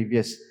 with the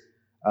previous,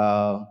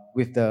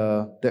 with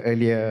the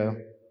earlier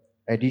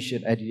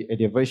edition,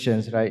 earlier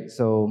versions, right?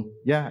 So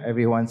yeah,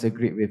 everyone's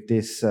agreed with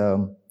this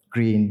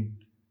green,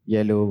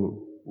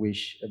 yellow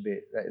wish a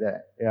bit like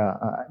that. Yeah,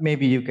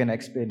 maybe you can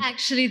explain.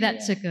 Actually,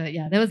 that took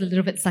there was a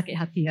little bit sakit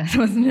hati,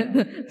 wasn't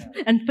it?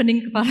 And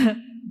pening kepala,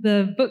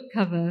 the book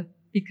cover,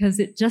 because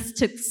it just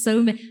took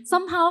so many.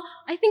 Somehow,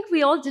 I think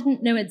we all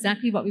didn't know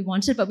exactly what we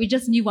wanted, but we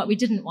just knew what we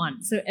didn't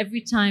want. So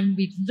every time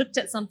we looked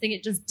at something,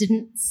 it just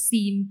didn't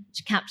seem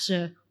to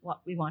capture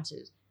what we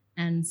wanted.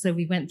 And so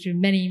we went through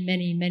many,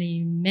 many,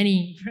 many,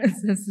 many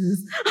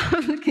processes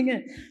of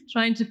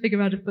trying to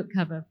figure out a book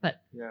cover.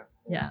 But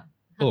yeah.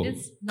 Oh,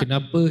 Hafiz,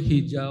 kenapa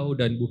hijau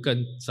dan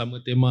bukan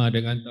sama tema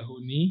dengan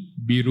tahun ni,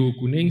 biru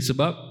kuning?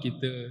 Sebab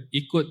kita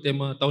ikut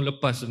tema tahun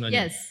lepas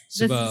sebenarnya. Yes,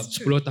 this Sebab is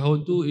true. 10 tahun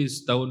tu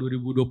is tahun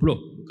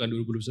 2020, bukan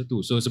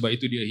 2021. So sebab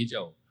itu dia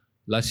hijau.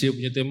 Last year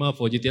punya tema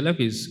for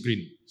GTLF is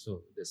green.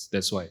 So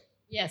that's why.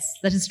 Yes,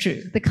 that is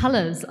true. The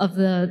colors of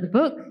the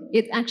book,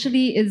 it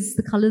actually is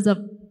the colors of,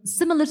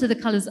 similar to the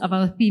colors of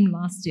our theme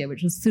last year,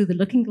 which was Through the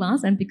Looking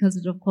Glass, and because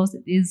of course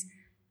it is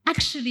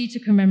actually to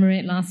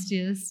commemorate last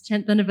year's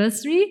 10th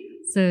anniversary.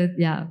 So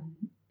yeah,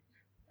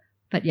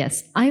 but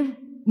yes,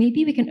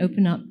 maybe we can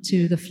open up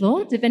to the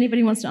floor if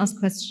anybody wants to ask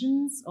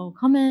questions or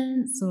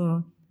comments,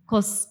 or of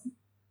course,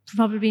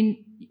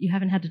 probably you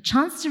haven't had a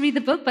chance to read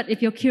the book, but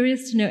if you're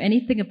curious to know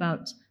anything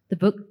about the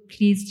book,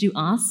 please do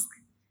ask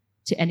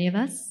to any of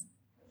us.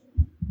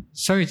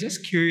 Sorry,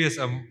 just curious.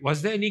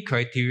 Was there any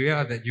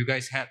criteria that you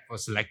guys had for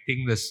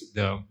selecting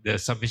the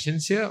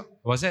submissions here?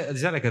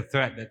 Is that like a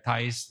thread that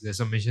ties the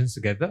submissions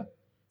together?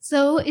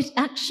 So it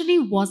actually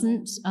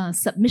wasn't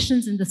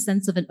submissions in the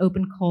sense of an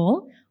open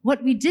call.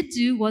 What we did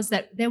do was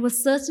that there were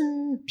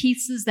certain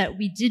pieces that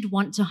we did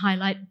want to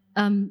highlight.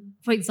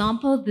 For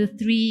example, the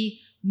 3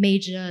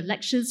 major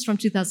lectures from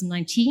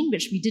 2019,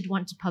 which we did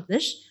want to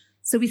publish.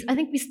 So I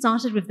think we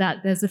started with that.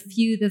 There's a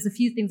few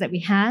things that we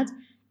had.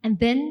 And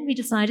then we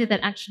decided that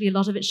actually a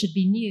lot of it should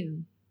be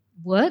new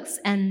works.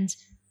 And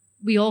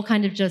we all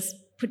kind of just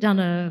put down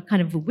a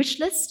kind of a wish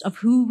list of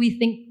who we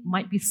think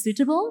might be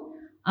suitable.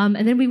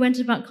 And then we went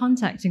about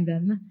contacting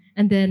them.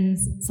 And then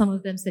some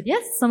of them said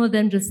yes. Some of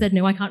them just said,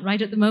 no, I can't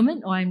write at the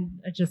moment. Or I'm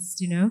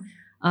just,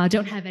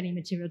 don't have any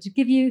material to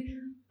give you.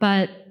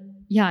 But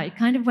yeah, it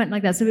kind of went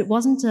like that. So it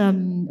wasn't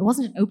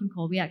an open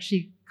call. We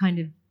actually kind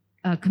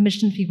of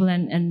commissioned people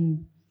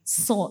and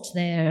sought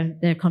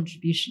their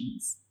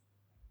contributions.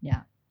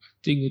 Yeah.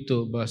 I think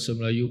untuk bahasa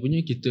Melayu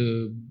punya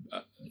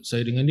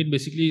saya dengan Din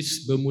basically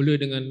bermula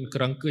dengan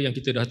kerangka yang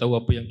kita dah tahu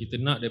apa yang kita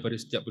nak daripada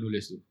setiap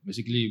penulis tu.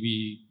 Basically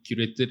we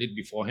curated it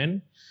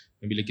beforehand.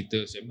 Dan bila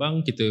kita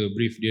sembang, kita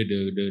brief dia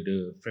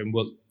the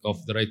framework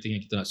of the writing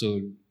yang kita nak.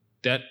 So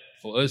that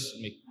for us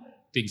make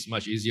things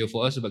much easier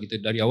for us sebab kita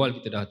dari awal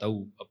kita dah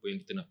tahu apa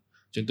yang kita nak.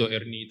 Contoh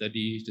Ernie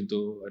tadi,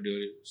 contoh ada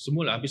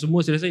semualah, hampir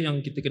semua saya rasa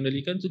yang kita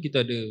kendalikan tu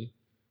kita ada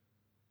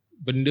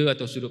benda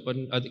atau sudut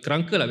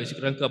kerangka lah,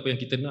 basic kerangka apa yang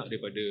kita nak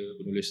daripada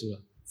penulis tu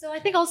lah. So I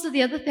think also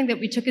the other thing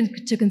that we took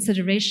into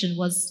consideration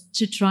was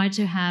to try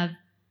to have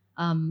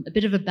a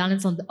bit of a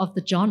balance of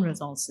the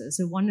genres also.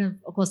 So one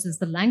of course is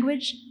the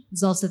language,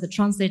 there's also the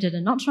translated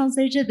and not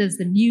translated, there's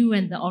the new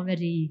and the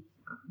already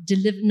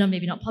delivered, no,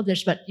 maybe not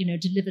published, but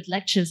delivered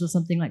lectures or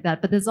something like that.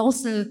 But there's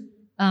also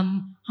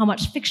how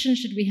much fiction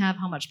should we have,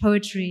 how much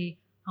poetry,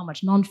 how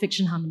much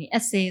non-fiction, how many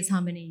essays, how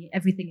many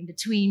everything in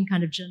between,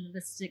 kind of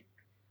journalistic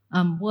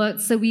work.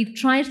 So we've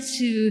tried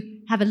to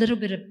have a little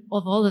bit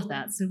of all of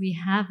that. So we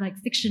have like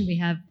fiction, we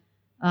have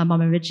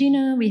Mama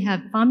Regina, we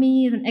have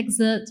Fahmi, an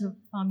excerpt of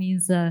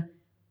Fahmi's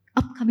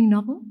upcoming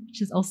novel,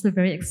 which is also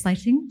very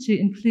exciting to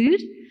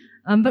include.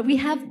 But we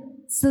have,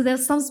 so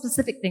there's some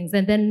specific things.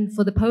 And then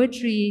for the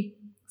poetry,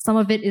 some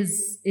of it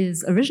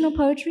is original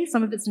poetry,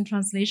 some of it's in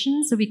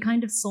translation. So we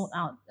kind of sort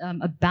out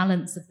a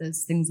balance of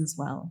those things as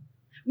well.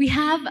 We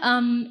have,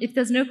 if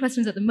there's no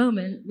questions at the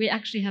moment, we're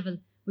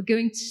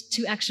going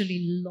to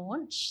actually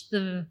launch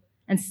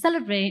and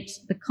celebrate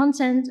the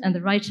content and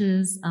the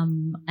writers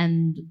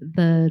and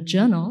the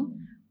journal.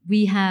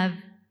 We have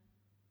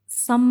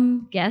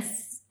some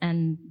guests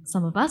and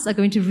some of us are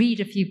going to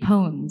read a few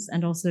poems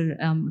and also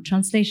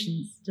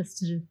translations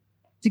just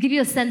to give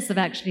you a sense of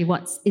actually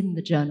what's in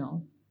the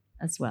journal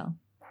as well.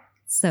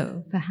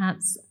 So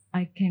perhaps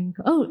I can...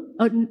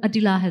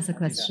 Adila has a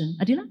question.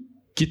 Adila?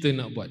 Kita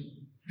nak buat.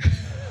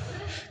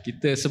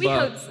 Kita We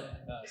hope so.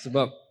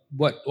 sebab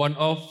buat one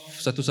off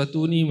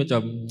satu-satu ni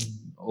macam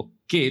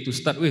okay to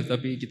start with,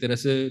 tapi kita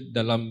rasa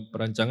dalam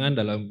perancangan,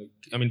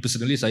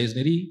 personally saya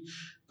sendiri,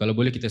 kalau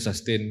boleh kita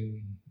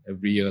sustain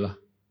every year lah,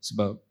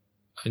 sebab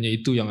hanya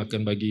itu yang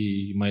akan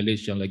bagi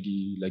mileage yang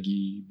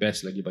lagi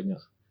best, lagi banyak.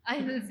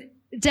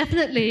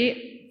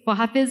 Definitely for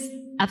Hafiz,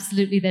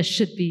 absolutely there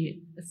should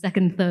be a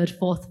second, third,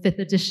 fourth, fifth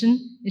edition.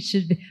 It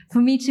should be.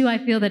 For me too, I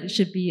feel that it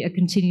should be a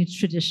continued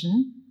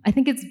tradition. I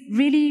think it's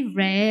really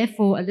rare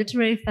for a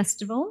literary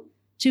festival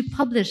to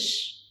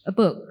publish a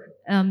book,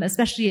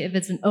 especially if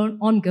it's an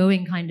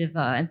ongoing kind of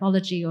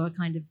anthology or a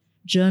kind of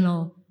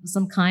journal of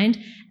some kind.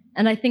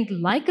 And I think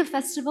like a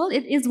festival,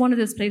 it is one of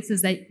those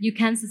places that you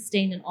can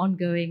sustain an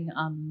ongoing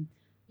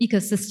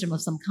ecosystem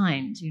of some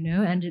kind,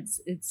 and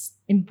it's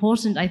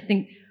important, I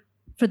think,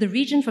 for the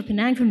region, for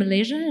Penang, for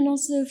Malaysia, and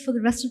also for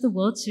the rest of the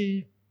world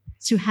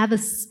to have a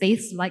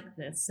space like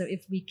this. So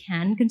if we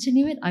can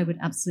continue it, I would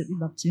absolutely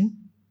love to.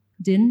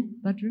 Din,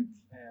 Badru?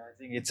 I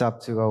think it's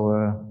up to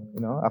our,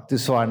 up to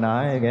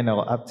Swarna again,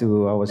 or up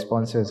to our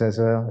sponsors as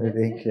well. I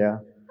think, yeah.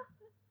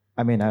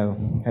 I mean,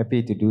 I'm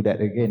happy to do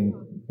that again.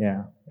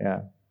 Yeah.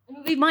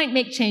 We might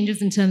make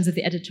changes in terms of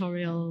the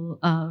editorial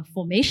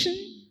formation,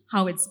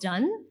 how it's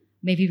done.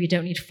 Maybe we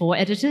don't need 4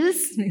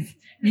 editors.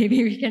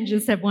 Maybe we can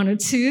just have 1 or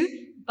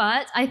 2.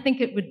 But I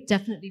think it would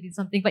definitely be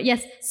something. But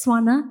yes,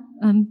 Swarna,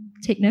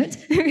 take note.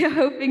 We are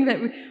hoping that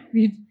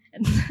we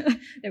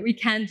that we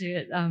can do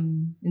it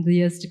in the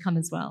years to come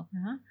as well.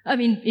 I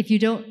mean, if you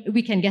don't,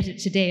 we can get it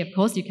today, of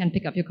course. You can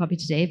pick up your copy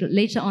today, but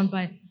later on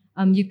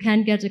you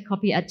can get a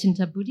copy at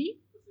Chintabudi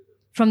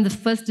from the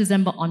 1st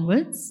December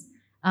onwards.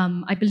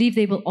 I believe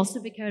they will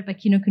also be carried by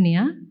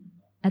Kinokuniya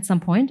at some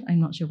point. I'm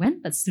not sure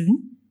when, but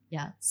soon.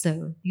 Yeah,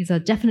 so these are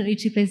definitely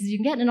 2 places you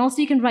can get. And also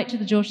you can write to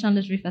the Georgetown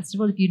Literary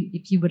Festival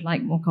if you would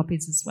like more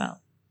copies as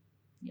well.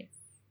 Yes.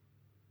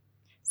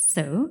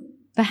 So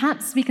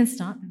perhaps we can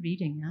start the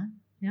reading, yeah?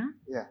 Yeah?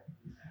 Yeah.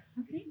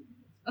 Okay.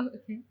 Oh,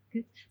 okay,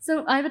 good.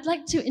 So I would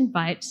like to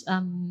invite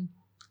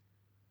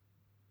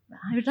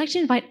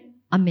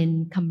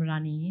Amin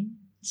Kamrani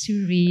to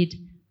read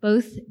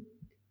both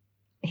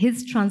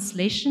his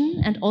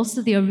translation and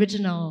also the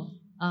original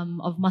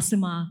of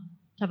Masuma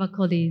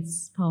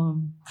Tavakoli's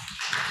poem.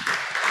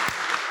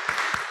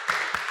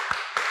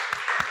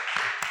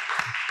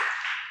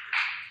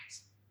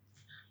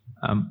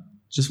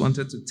 Just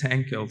wanted to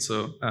thank also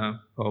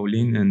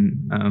Pauline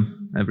and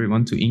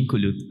everyone to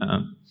include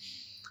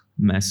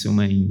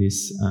Masuma in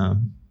this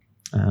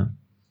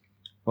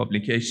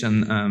publication.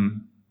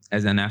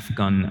 As an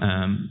Afghan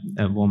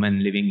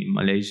woman living in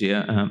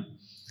Malaysia,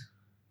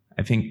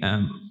 I think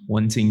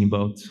one thing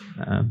about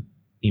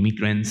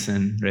immigrants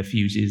and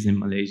refugees in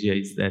Malaysia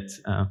is that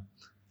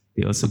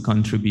they also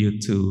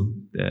contribute to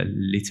the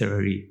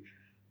literary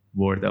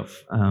world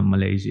of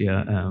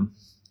Malaysia,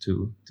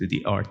 to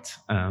the art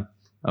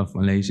of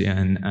Malaysia,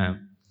 and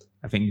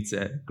I think it's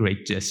a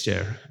great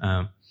gesture.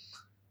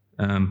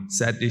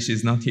 Sadly,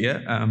 she's not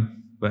here,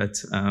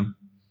 but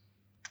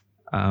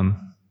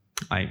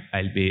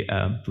I'll be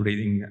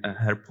reading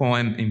her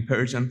poem in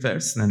Persian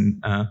first,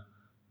 and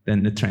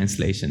then the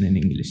translation in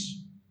English.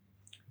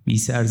 بی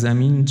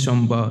سرزمین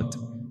چون باد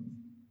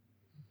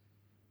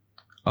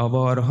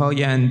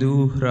آوارهای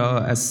اندوه را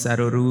از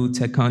سر و رو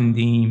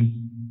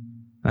تکاندیم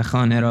و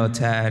خانه را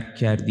ترک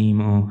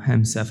کردیم و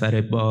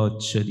همسفر باد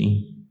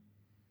شدیم.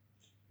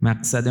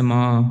 مقصد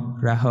ما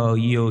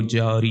رهایی و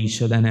جاری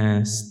شدن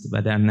است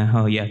و در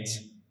نهایت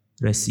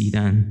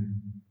رسیدن.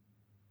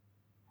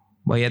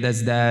 باید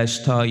از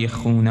دشت‌های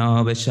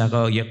خوناب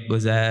شقایق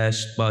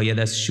گذشت، باید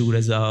از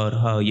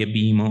شوره‌زارهای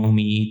بیم و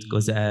امید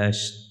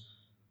گذشت،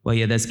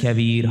 باید از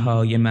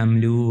کویرهای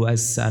مملو از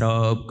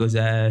سراب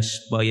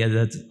گذشت، باید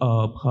از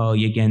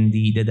آبهای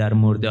گندیده در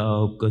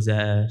مرداب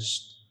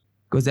گذشت.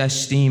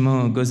 گذشتیم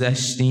و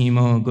گذشتیم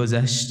و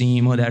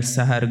گذشتیم و در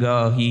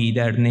سحرگاهی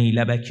در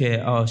نیلبک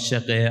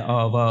عاشق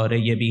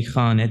آواره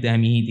بیخانه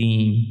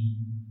دمیدیم.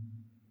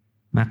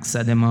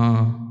 مقصد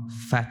ما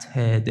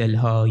فتح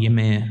دلهای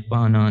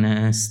مهربانان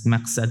است،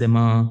 مقصد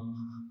ما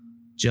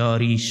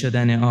جاری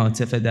شدن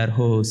عاطفه در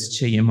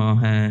حوضچه ما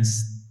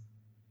هست،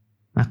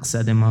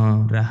 مقصد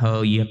ما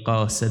رهایی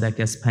قاصدک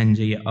از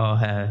پنجه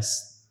آه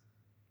است،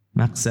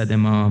 مقصد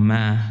ما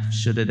محو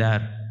شده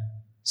در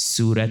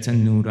صورت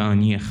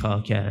نورانی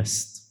خاک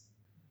است.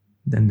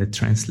 Then the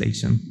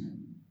translation.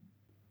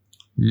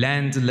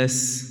 Landless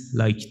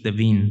like the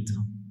wind,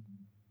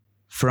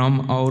 from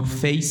our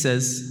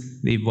faces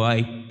we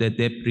wiped the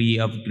debris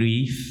of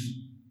grief,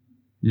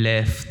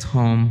 left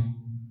home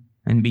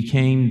and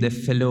became the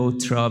fellow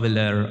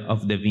traveler of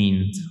the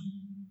wind.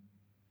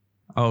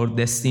 Our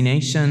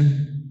destination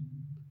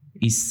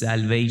is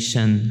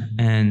salvation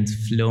and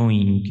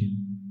flowing,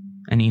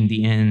 and in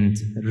the end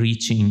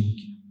reaching.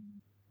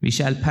 We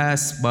shall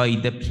pass by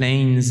the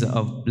plains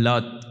of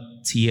blood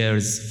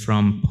tears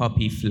from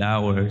poppy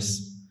flowers.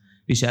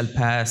 We shall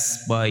pass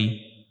by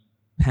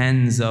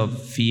pens of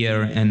fear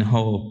and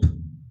hope.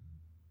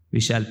 We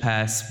shall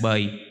pass by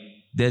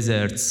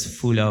deserts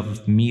full of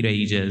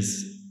mirages.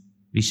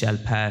 We shall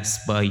pass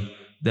by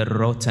the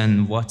rotten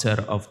water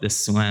of the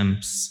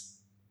swamps.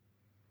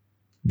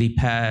 We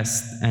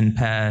passed and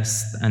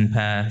passed and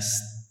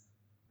passed,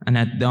 and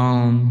at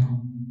dawn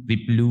we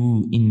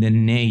blew in the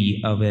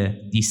neigh of a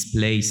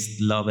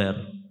displaced lover.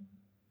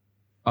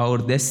 Our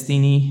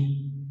destiny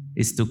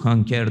is to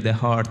conquer the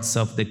hearts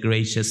of the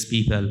gracious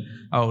people.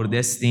 Our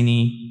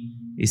destiny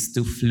is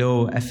to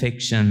flow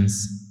affections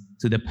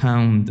to the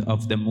pound of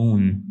the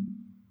moon.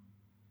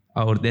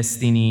 Our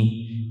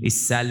destiny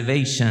is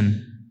salvation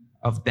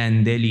of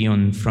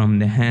dandelion from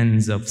the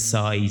hands of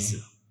sighs.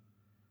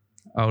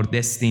 Our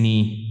destiny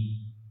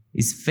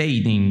is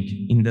fading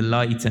in the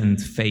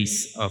lightened face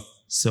of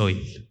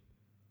soil.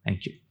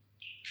 Thank you.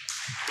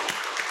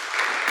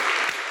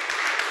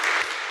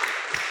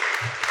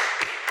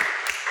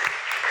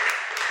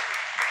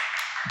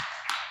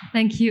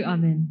 Thank you,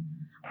 Amin.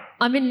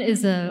 Amin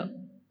is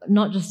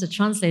not just a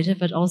translator,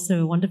 but also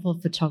a wonderful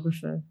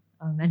photographer.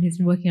 And he's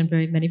been working on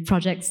very many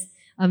projects,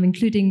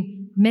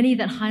 including many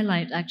that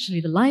highlight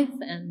actually the life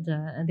and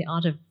the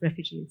art of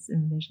refugees in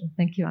Malaysia.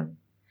 Thank you, Amin.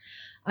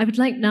 I would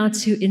like now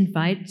to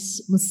invite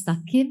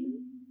Mustaqim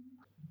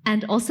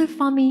and also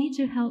Fahmi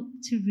to help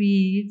to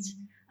read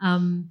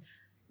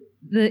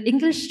the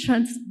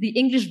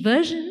English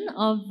version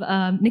of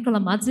Nikola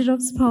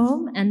Madzirov's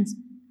poem, and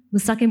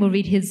Mustaqim will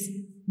read his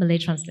Malay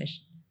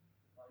translation.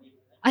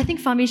 I think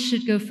Fahmi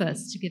should go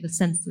first to give a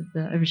sense of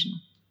the original.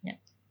 Yeah.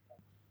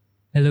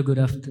 Hello,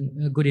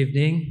 good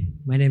evening.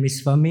 My name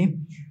is Fahmi.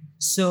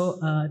 So,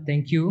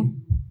 thank you,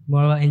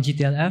 Mora and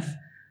GTLF.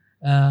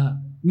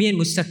 Me and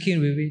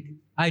Mustaqim, we read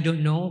I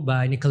Don't Know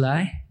by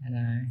Nikolai.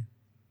 And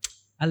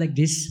I like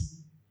this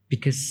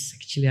because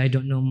actually I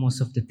don't know most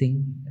of the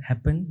things that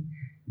happen.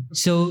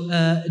 So,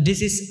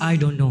 this is I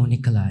Don't Know,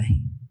 Nikolai.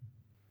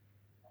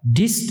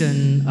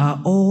 Distant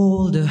are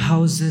all the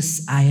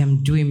houses I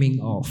am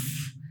dreaming of.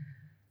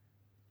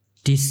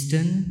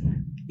 Distant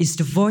is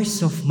the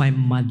voice of my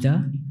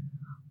mother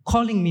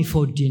calling me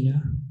for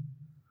dinner,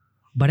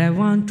 but I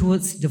run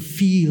towards the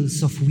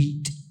fields of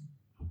wheat.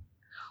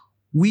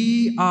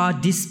 We are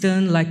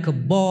distant like a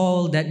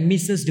ball that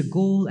misses the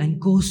goal and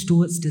goes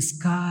towards the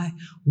sky.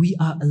 We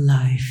are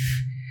alive,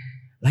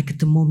 like a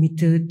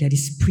thermometer that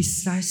is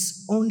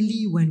precise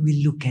only when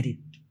we look at it.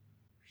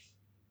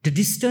 The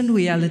distant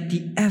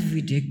reality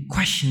every day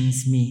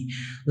questions me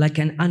like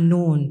an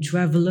unknown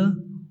traveler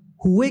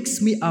who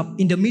wakes me up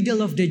in the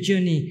middle of the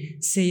journey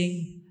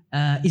saying,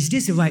 is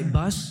this the right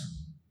bus?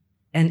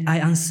 And I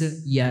answer,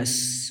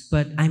 yes,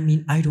 but I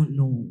don't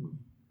know.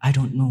 I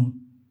don't know.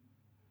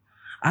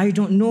 I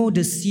don't know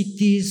the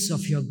cities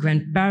of your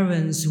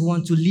grandparents who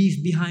want to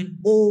leave behind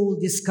all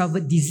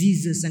discovered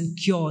diseases and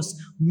cures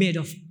made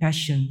of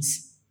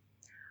passions.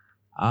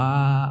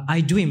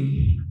 I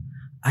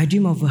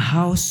dream of a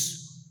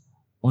house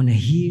on a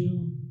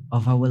hill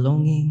of our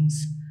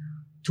longings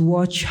to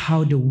watch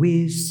how the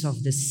waves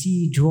of the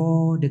sea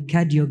draw the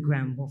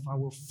cardiogram of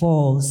our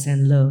falls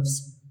and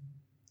loves.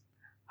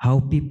 How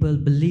people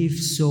believe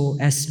so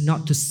as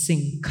not to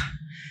sink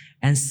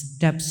and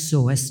step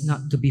so as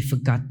not to be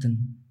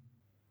forgotten.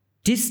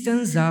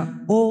 Distance are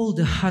all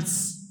the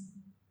huts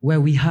where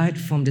we hide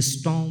from the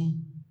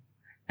storm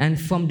and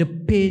from the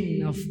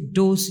pain of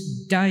those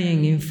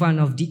dying in front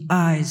of the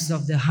eyes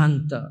of the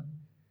hunter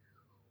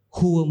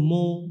who were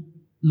more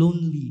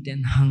lonely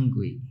than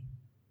hungry.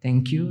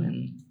 Thank you,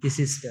 and this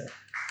is the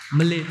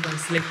Malay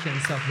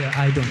translations of the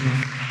I Don't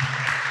Know.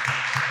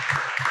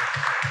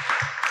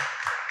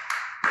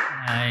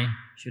 I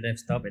should have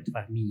stopped at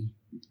Fahmi.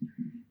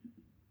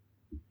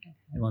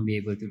 I won't be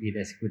able to be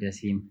as good as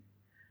him.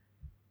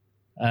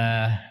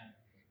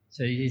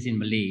 So this is in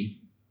Malay.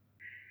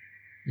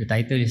 The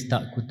title is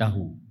Tak Ku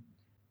Tahu.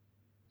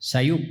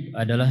 Sayup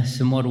adalah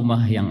semua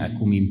rumah yang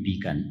aku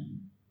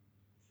mimpikan.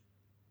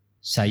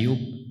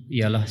 Sayup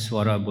ialah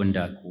suara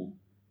bondaku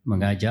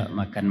mengajak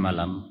makan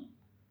malam,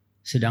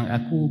 sedang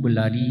aku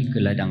berlari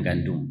ke ladang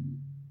gandum.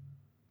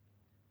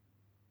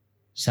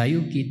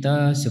 Sayup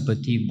kita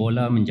seperti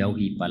bola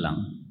menjauhi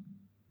palang,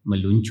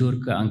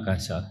 meluncur ke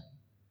angkasa.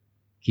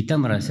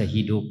 Kita merasa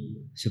hidup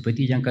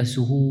seperti jangka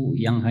suhu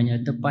yang hanya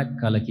tepat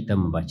kala kita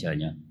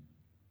membacanya.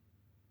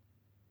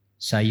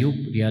 Sayup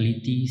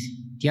realiti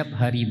tiap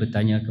hari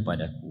bertanya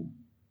kepadaku,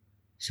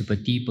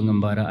 seperti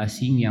pengembara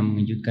asing yang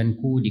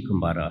mengejutkanku di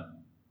Kembara.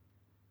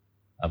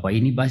 Apa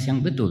ini bas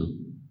yang betul?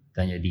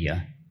 Tanya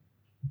dia.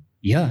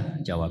 Ya,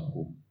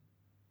 jawabku.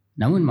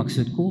 Namun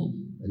maksudku,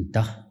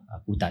 entah,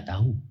 aku tak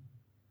tahu.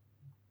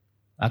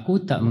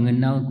 Aku tak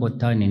mengenal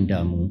kota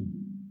nendamu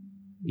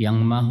yang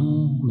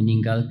mahu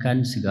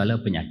meninggalkan segala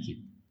penyakit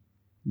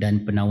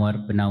dan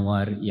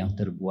penawar-penawar yang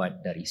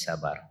terbuat dari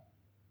sabar.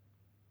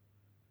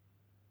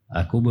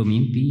 Aku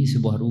bermimpi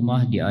sebuah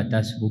rumah di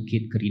atas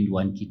bukit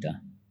kerinduan kita,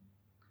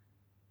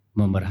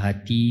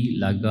 memerhati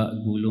lagak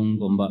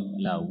gulung gombak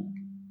laut,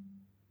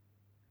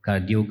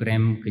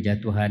 kardiogram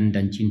kejatuhan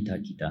dan cinta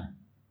kita,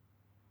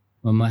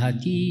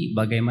 memerhati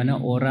bagaimana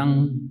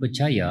orang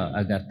percaya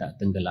agar tak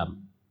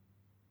tenggelam,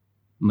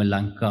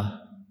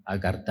 melangkah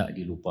agar tak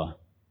dilupa.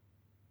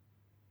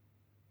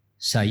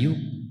 Sayup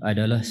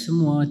adalah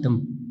semua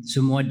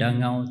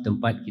dangau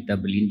tempat kita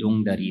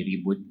berlindung dari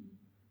ribut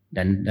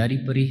dan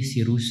dari perih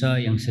si rusa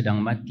yang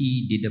sedang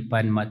mati di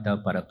depan mata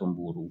para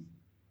pemburu,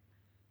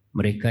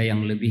 mereka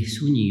yang lebih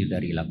sunyi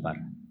dari lapar.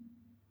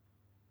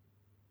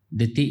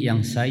 Detik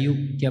yang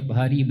sayup tiap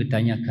hari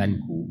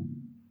bertanyakanku,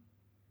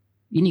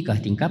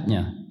 inikah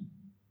tingkapnya?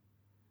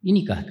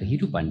 Inikah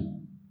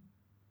kehidupan?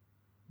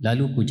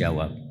 Lalu ku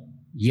jawab,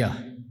 ya.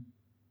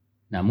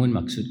 Namun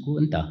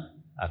maksudku entah,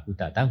 aku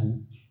tak tahu.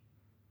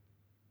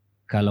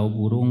 Kalau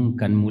burung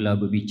kan mula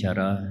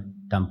berbicara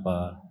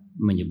tanpa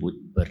menyebut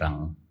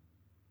berang.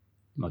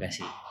 Terima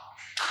kasih.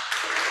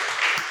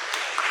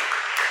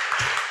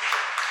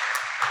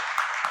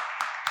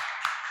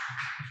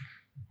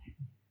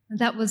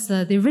 That was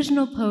the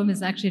original poem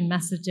is actually in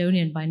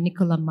Macedonian by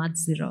Nikola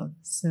Madzirov.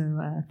 So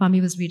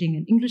Fahmi was reading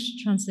an English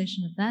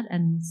translation of that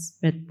and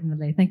read the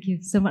Malay. Thank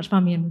you so much,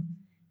 Fahmi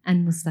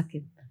and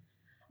Mustaqim.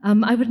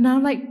 I would now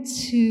like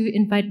to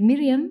invite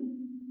Miriam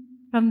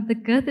from the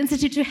Goethe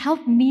Institute to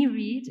help me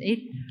read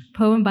a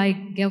poem by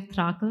Georg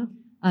Trakl.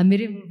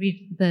 Miriam will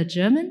read the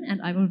German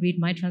and I will read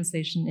my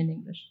translation in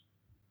English.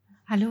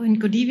 Hello and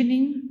good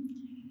evening.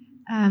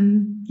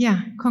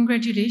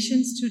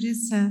 Congratulations to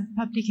this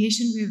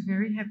publication. We're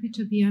very happy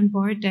to be on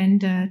board,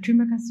 and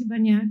terima kasih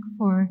banyak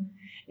for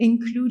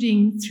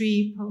including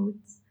 3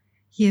 poets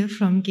here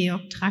from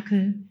Georg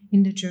Trakl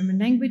in the German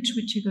language,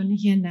 which you're going to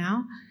hear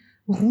now.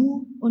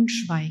 Ruh und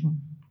Schweigen.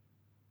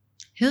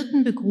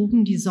 Hirten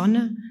begruben die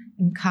Sonne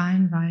im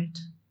kahlen Wald.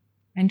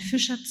 Ein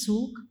Fischer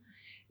zog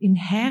in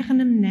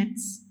härenem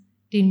Netz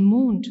den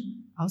Mond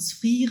aus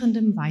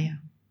frierendem Weiher.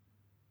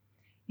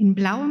 In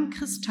blauem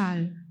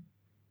Kristall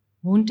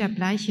wohnt der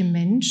bleiche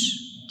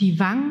Mensch, die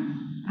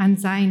Wangen an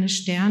seine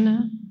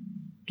Sterne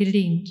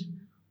gelehnt.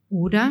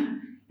 Oder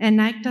er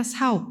neigt das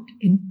Haupt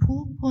in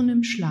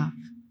purpurnem Schlaf.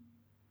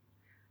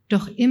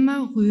 Doch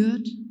immer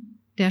rührt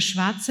der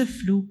schwarze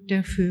Flug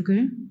der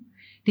Vögel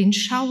den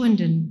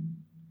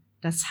Schauenden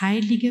das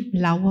heilige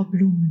blauer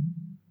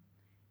Blumen.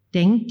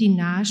 Denkt die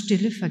nahe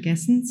Stille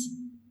Vergessens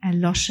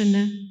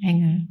erloschene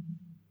Engel.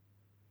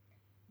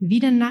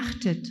 Wieder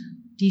nachtet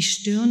die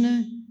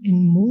Stirne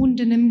in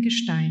mondenem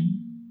Gestein.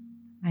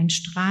 Ein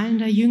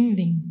strahlender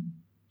Jüngling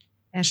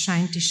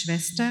erscheint die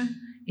Schwester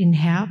in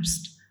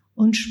Herbst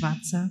und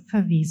schwarzer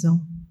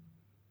Verwesung.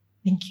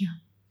 Thank you.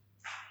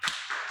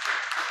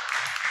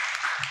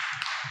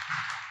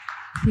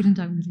 Vielen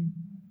Dank, Miriam.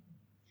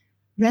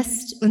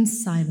 Rest and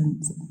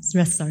silence.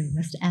 Rest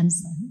and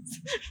silence.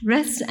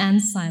 Rest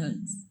and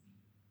silence.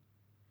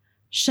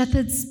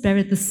 Shepherds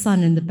buried the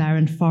sun in the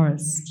barren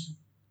forest.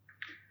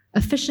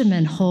 A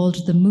fisherman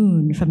hauled the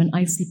moon from an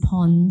icy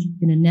pond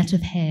in a net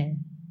of hair.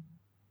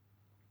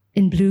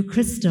 In blue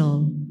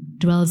crystal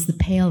dwells the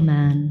pale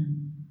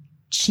man,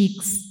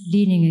 cheeks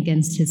leaning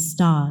against his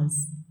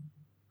stars,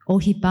 or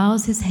he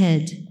bows his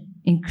head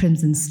in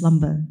crimson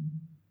slumber.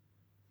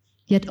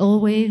 Yet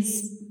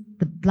always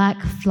the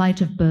black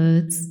flight of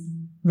birds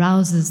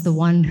rouses the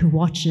one who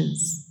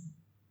watches,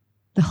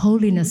 the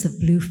holiness of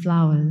blue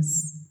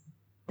flowers,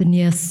 the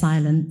near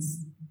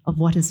silence of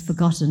what is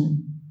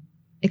forgotten,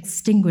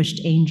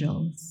 extinguished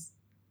angels.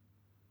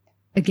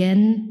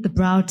 Again, the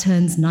brow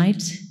turns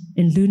night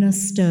in lunar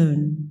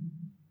stone.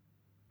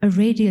 A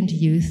radiant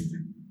youth,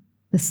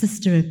 the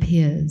sister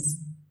appears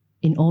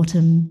in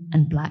autumn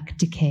and black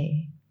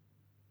decay.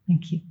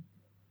 Thank you.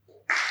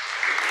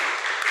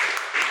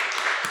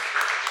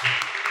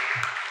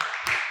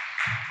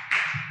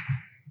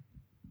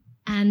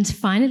 And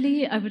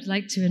finally, I would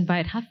like to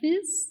invite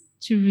Hafiz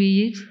to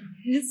read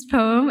his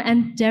poem,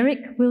 and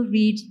Derek will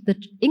read the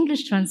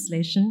English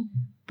translation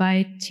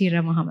by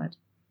Tira Muhammad.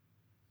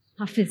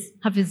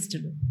 Hafiz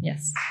Dulu,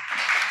 yes.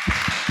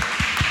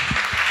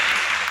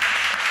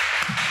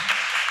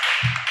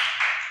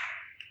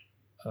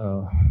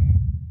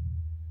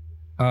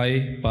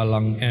 I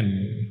Palang N.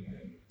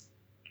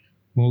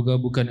 Moga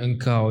bukan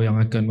engkau yang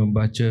akan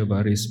membaca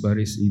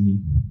baris-baris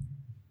ini.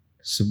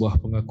 Sebuah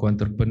pengakuan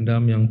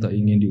terpendam yang tak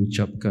ingin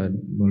diucapkan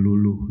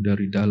meluluh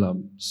dari dalam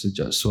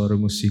sejak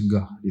suaramu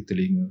singgah di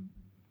telinga.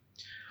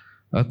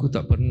 Aku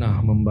tak pernah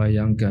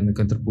membayangkan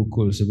akan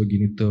terpukul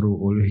sebegini teruk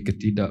oleh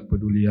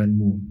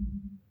ketidakpedulianmu.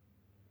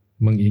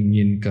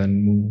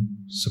 Menginginkanmu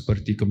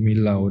seperti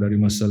kemilau dari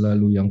masa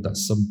lalu yang tak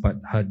sempat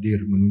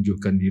hadir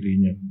menunjukkan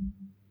dirinya.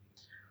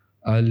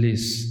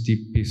 Alis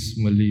tipis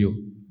meliuk,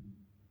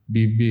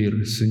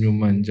 bibir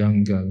senyuman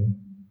janggal,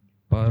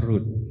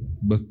 parut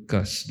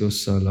bekas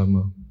dosa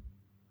lama.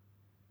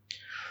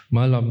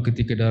 Malam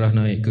ketika darah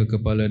naik ke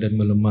kepala dan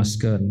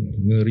melemaskan,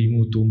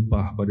 ngerimu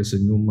tumpah pada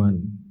senyuman.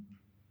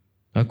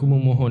 Aku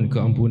memohon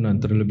keampunan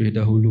terlebih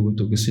dahulu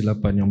untuk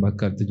kesilapan yang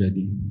bakal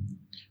terjadi.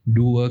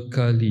 2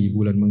 kali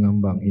bulan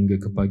mengambang hingga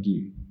ke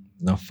pagi.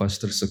 Nafas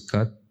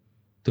tersekat,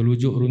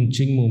 telujuk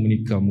runcingmu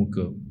menikam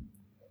muka.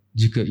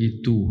 Jika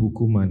itu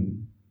hukuman,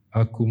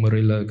 aku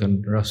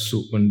merelakan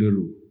rasuk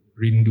menderu,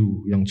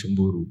 rindu yang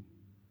cemburu.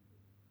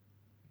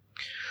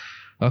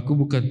 Aku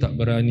bukan tak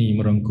berani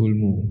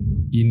merangkulmu.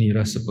 Ini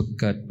rasa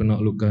pekat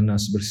penakluk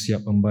ganas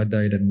bersiap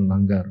membadai dan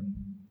melanggar.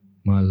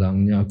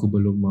 Malangnya aku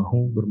belum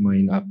mahu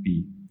bermain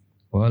api,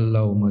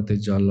 walau mata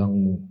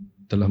jalangmu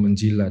telah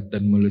menjilat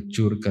dan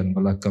melecurkan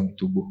belakang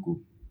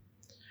tubuhku.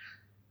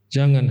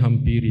 Jangan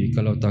hampiri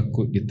kalau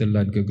takut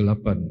ditelan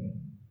kegelapan,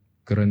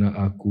 kerana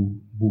aku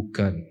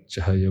bukan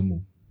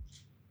cahayamu.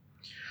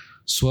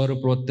 Suara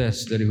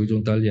protes dari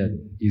hujung talian,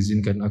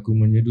 izinkan aku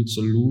menyedut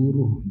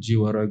seluruh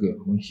jiwa raga,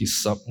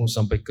 menghisapmu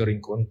sampai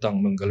kering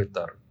kontang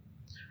menggeletar.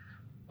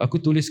 Aku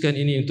tuliskan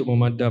ini untuk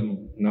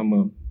memadam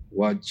nama,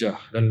 wajah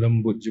dan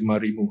lembut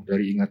jemarimu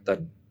dari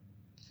ingatan.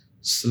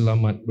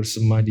 Selamat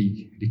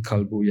bersemadi di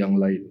kalbu yang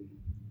lain.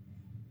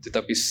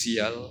 Tetapi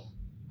sial,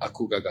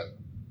 aku gagal.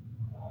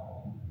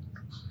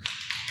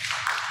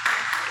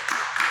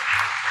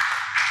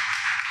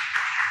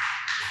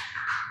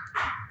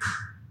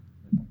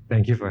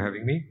 Thank you for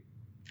having me.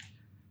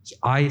 It's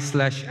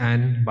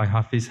I/An by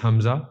Hafiz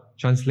Hamza,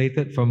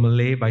 translated from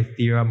Malay by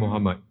Tira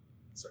Muhammad.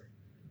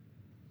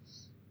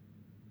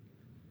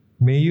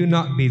 May you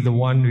not be the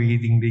one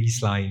reading these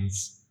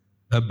lines,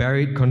 a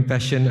buried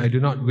confession I do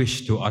not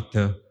wish to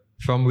utter,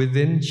 from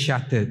within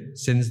shattered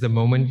since the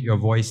moment your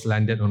voice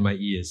landed on my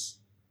ears.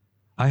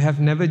 I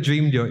have never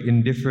dreamed your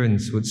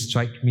indifference would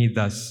strike me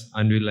thus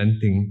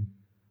unrelenting.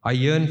 I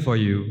yearn for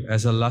you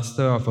as a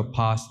luster of a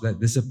past that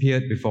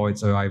disappeared before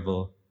its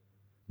arrival.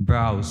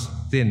 Brows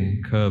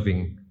thin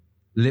curving,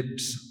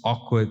 lips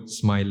awkward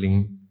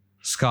smiling,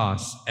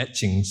 scars,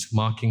 etchings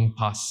marking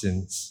past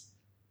sins.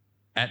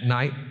 At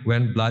night,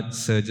 when blood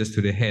surges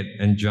to the head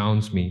and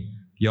drowns me,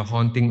 your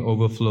haunting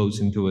overflows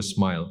into a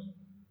smile.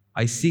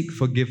 I seek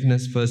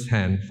forgiveness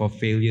firsthand for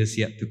failures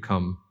yet to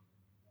come.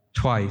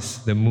 Twice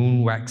the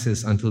moon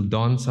waxes until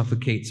dawn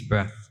suffocates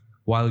breath,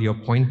 while your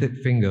pointed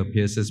finger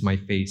pierces my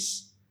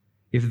face.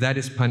 If that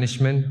is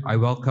punishment, I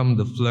welcome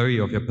the flurry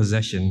of your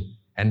possession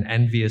and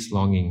envious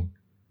longing.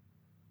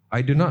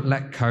 I do not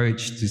lack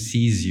courage to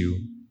seize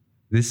you.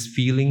 This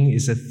feeling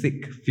is a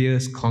thick,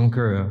 fierce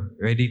conqueror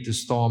ready to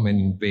storm and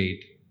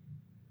invade.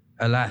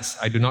 Alas,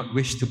 I do not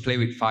wish to play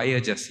with fire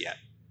just yet,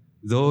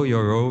 though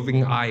your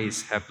roving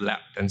eyes have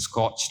lapped and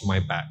scorched my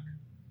back.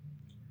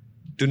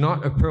 Do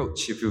not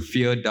approach if you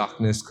fear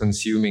darkness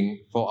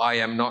consuming, for I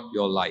am not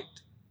your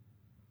light.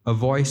 A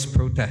voice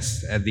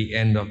protests at the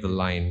end of the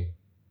line.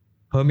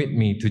 Permit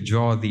me to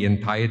draw the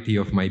entirety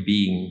of my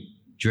being,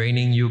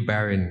 draining you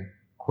barren,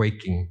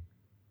 quaking.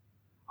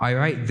 I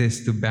write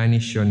this to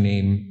banish your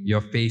name,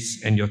 your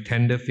face, and your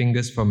tender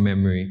fingers from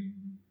memory.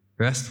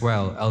 Rest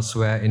well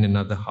elsewhere in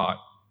another heart.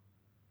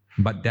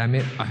 But damn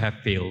it, I have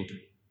failed.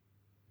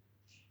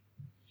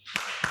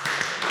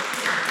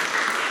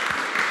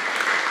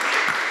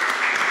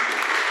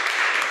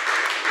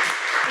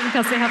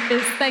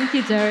 Thank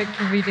you, Derek,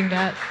 for reading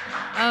that.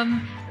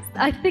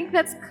 I think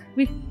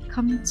we've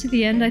come to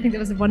the end. I think that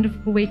was a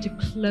wonderful way to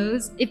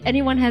close. If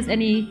anyone has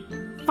any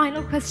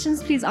final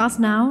questions, please ask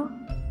now.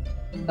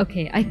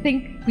 Okay, I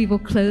think we will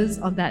close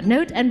on that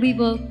note, and we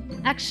will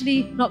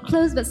actually not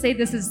close, but say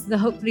this is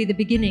hopefully the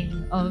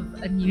beginning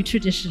of a new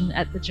tradition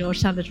at the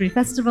Georgetown Literary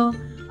Festival.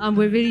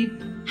 We're really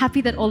happy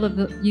that all of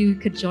you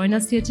could join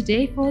us here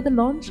today for the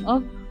launch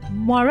of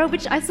Muara,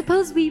 which I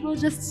suppose we will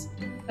just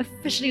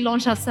officially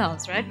launch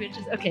ourselves, right?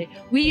 Okay,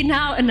 we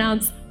now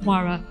announce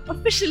Muara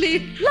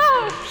officially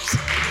launched!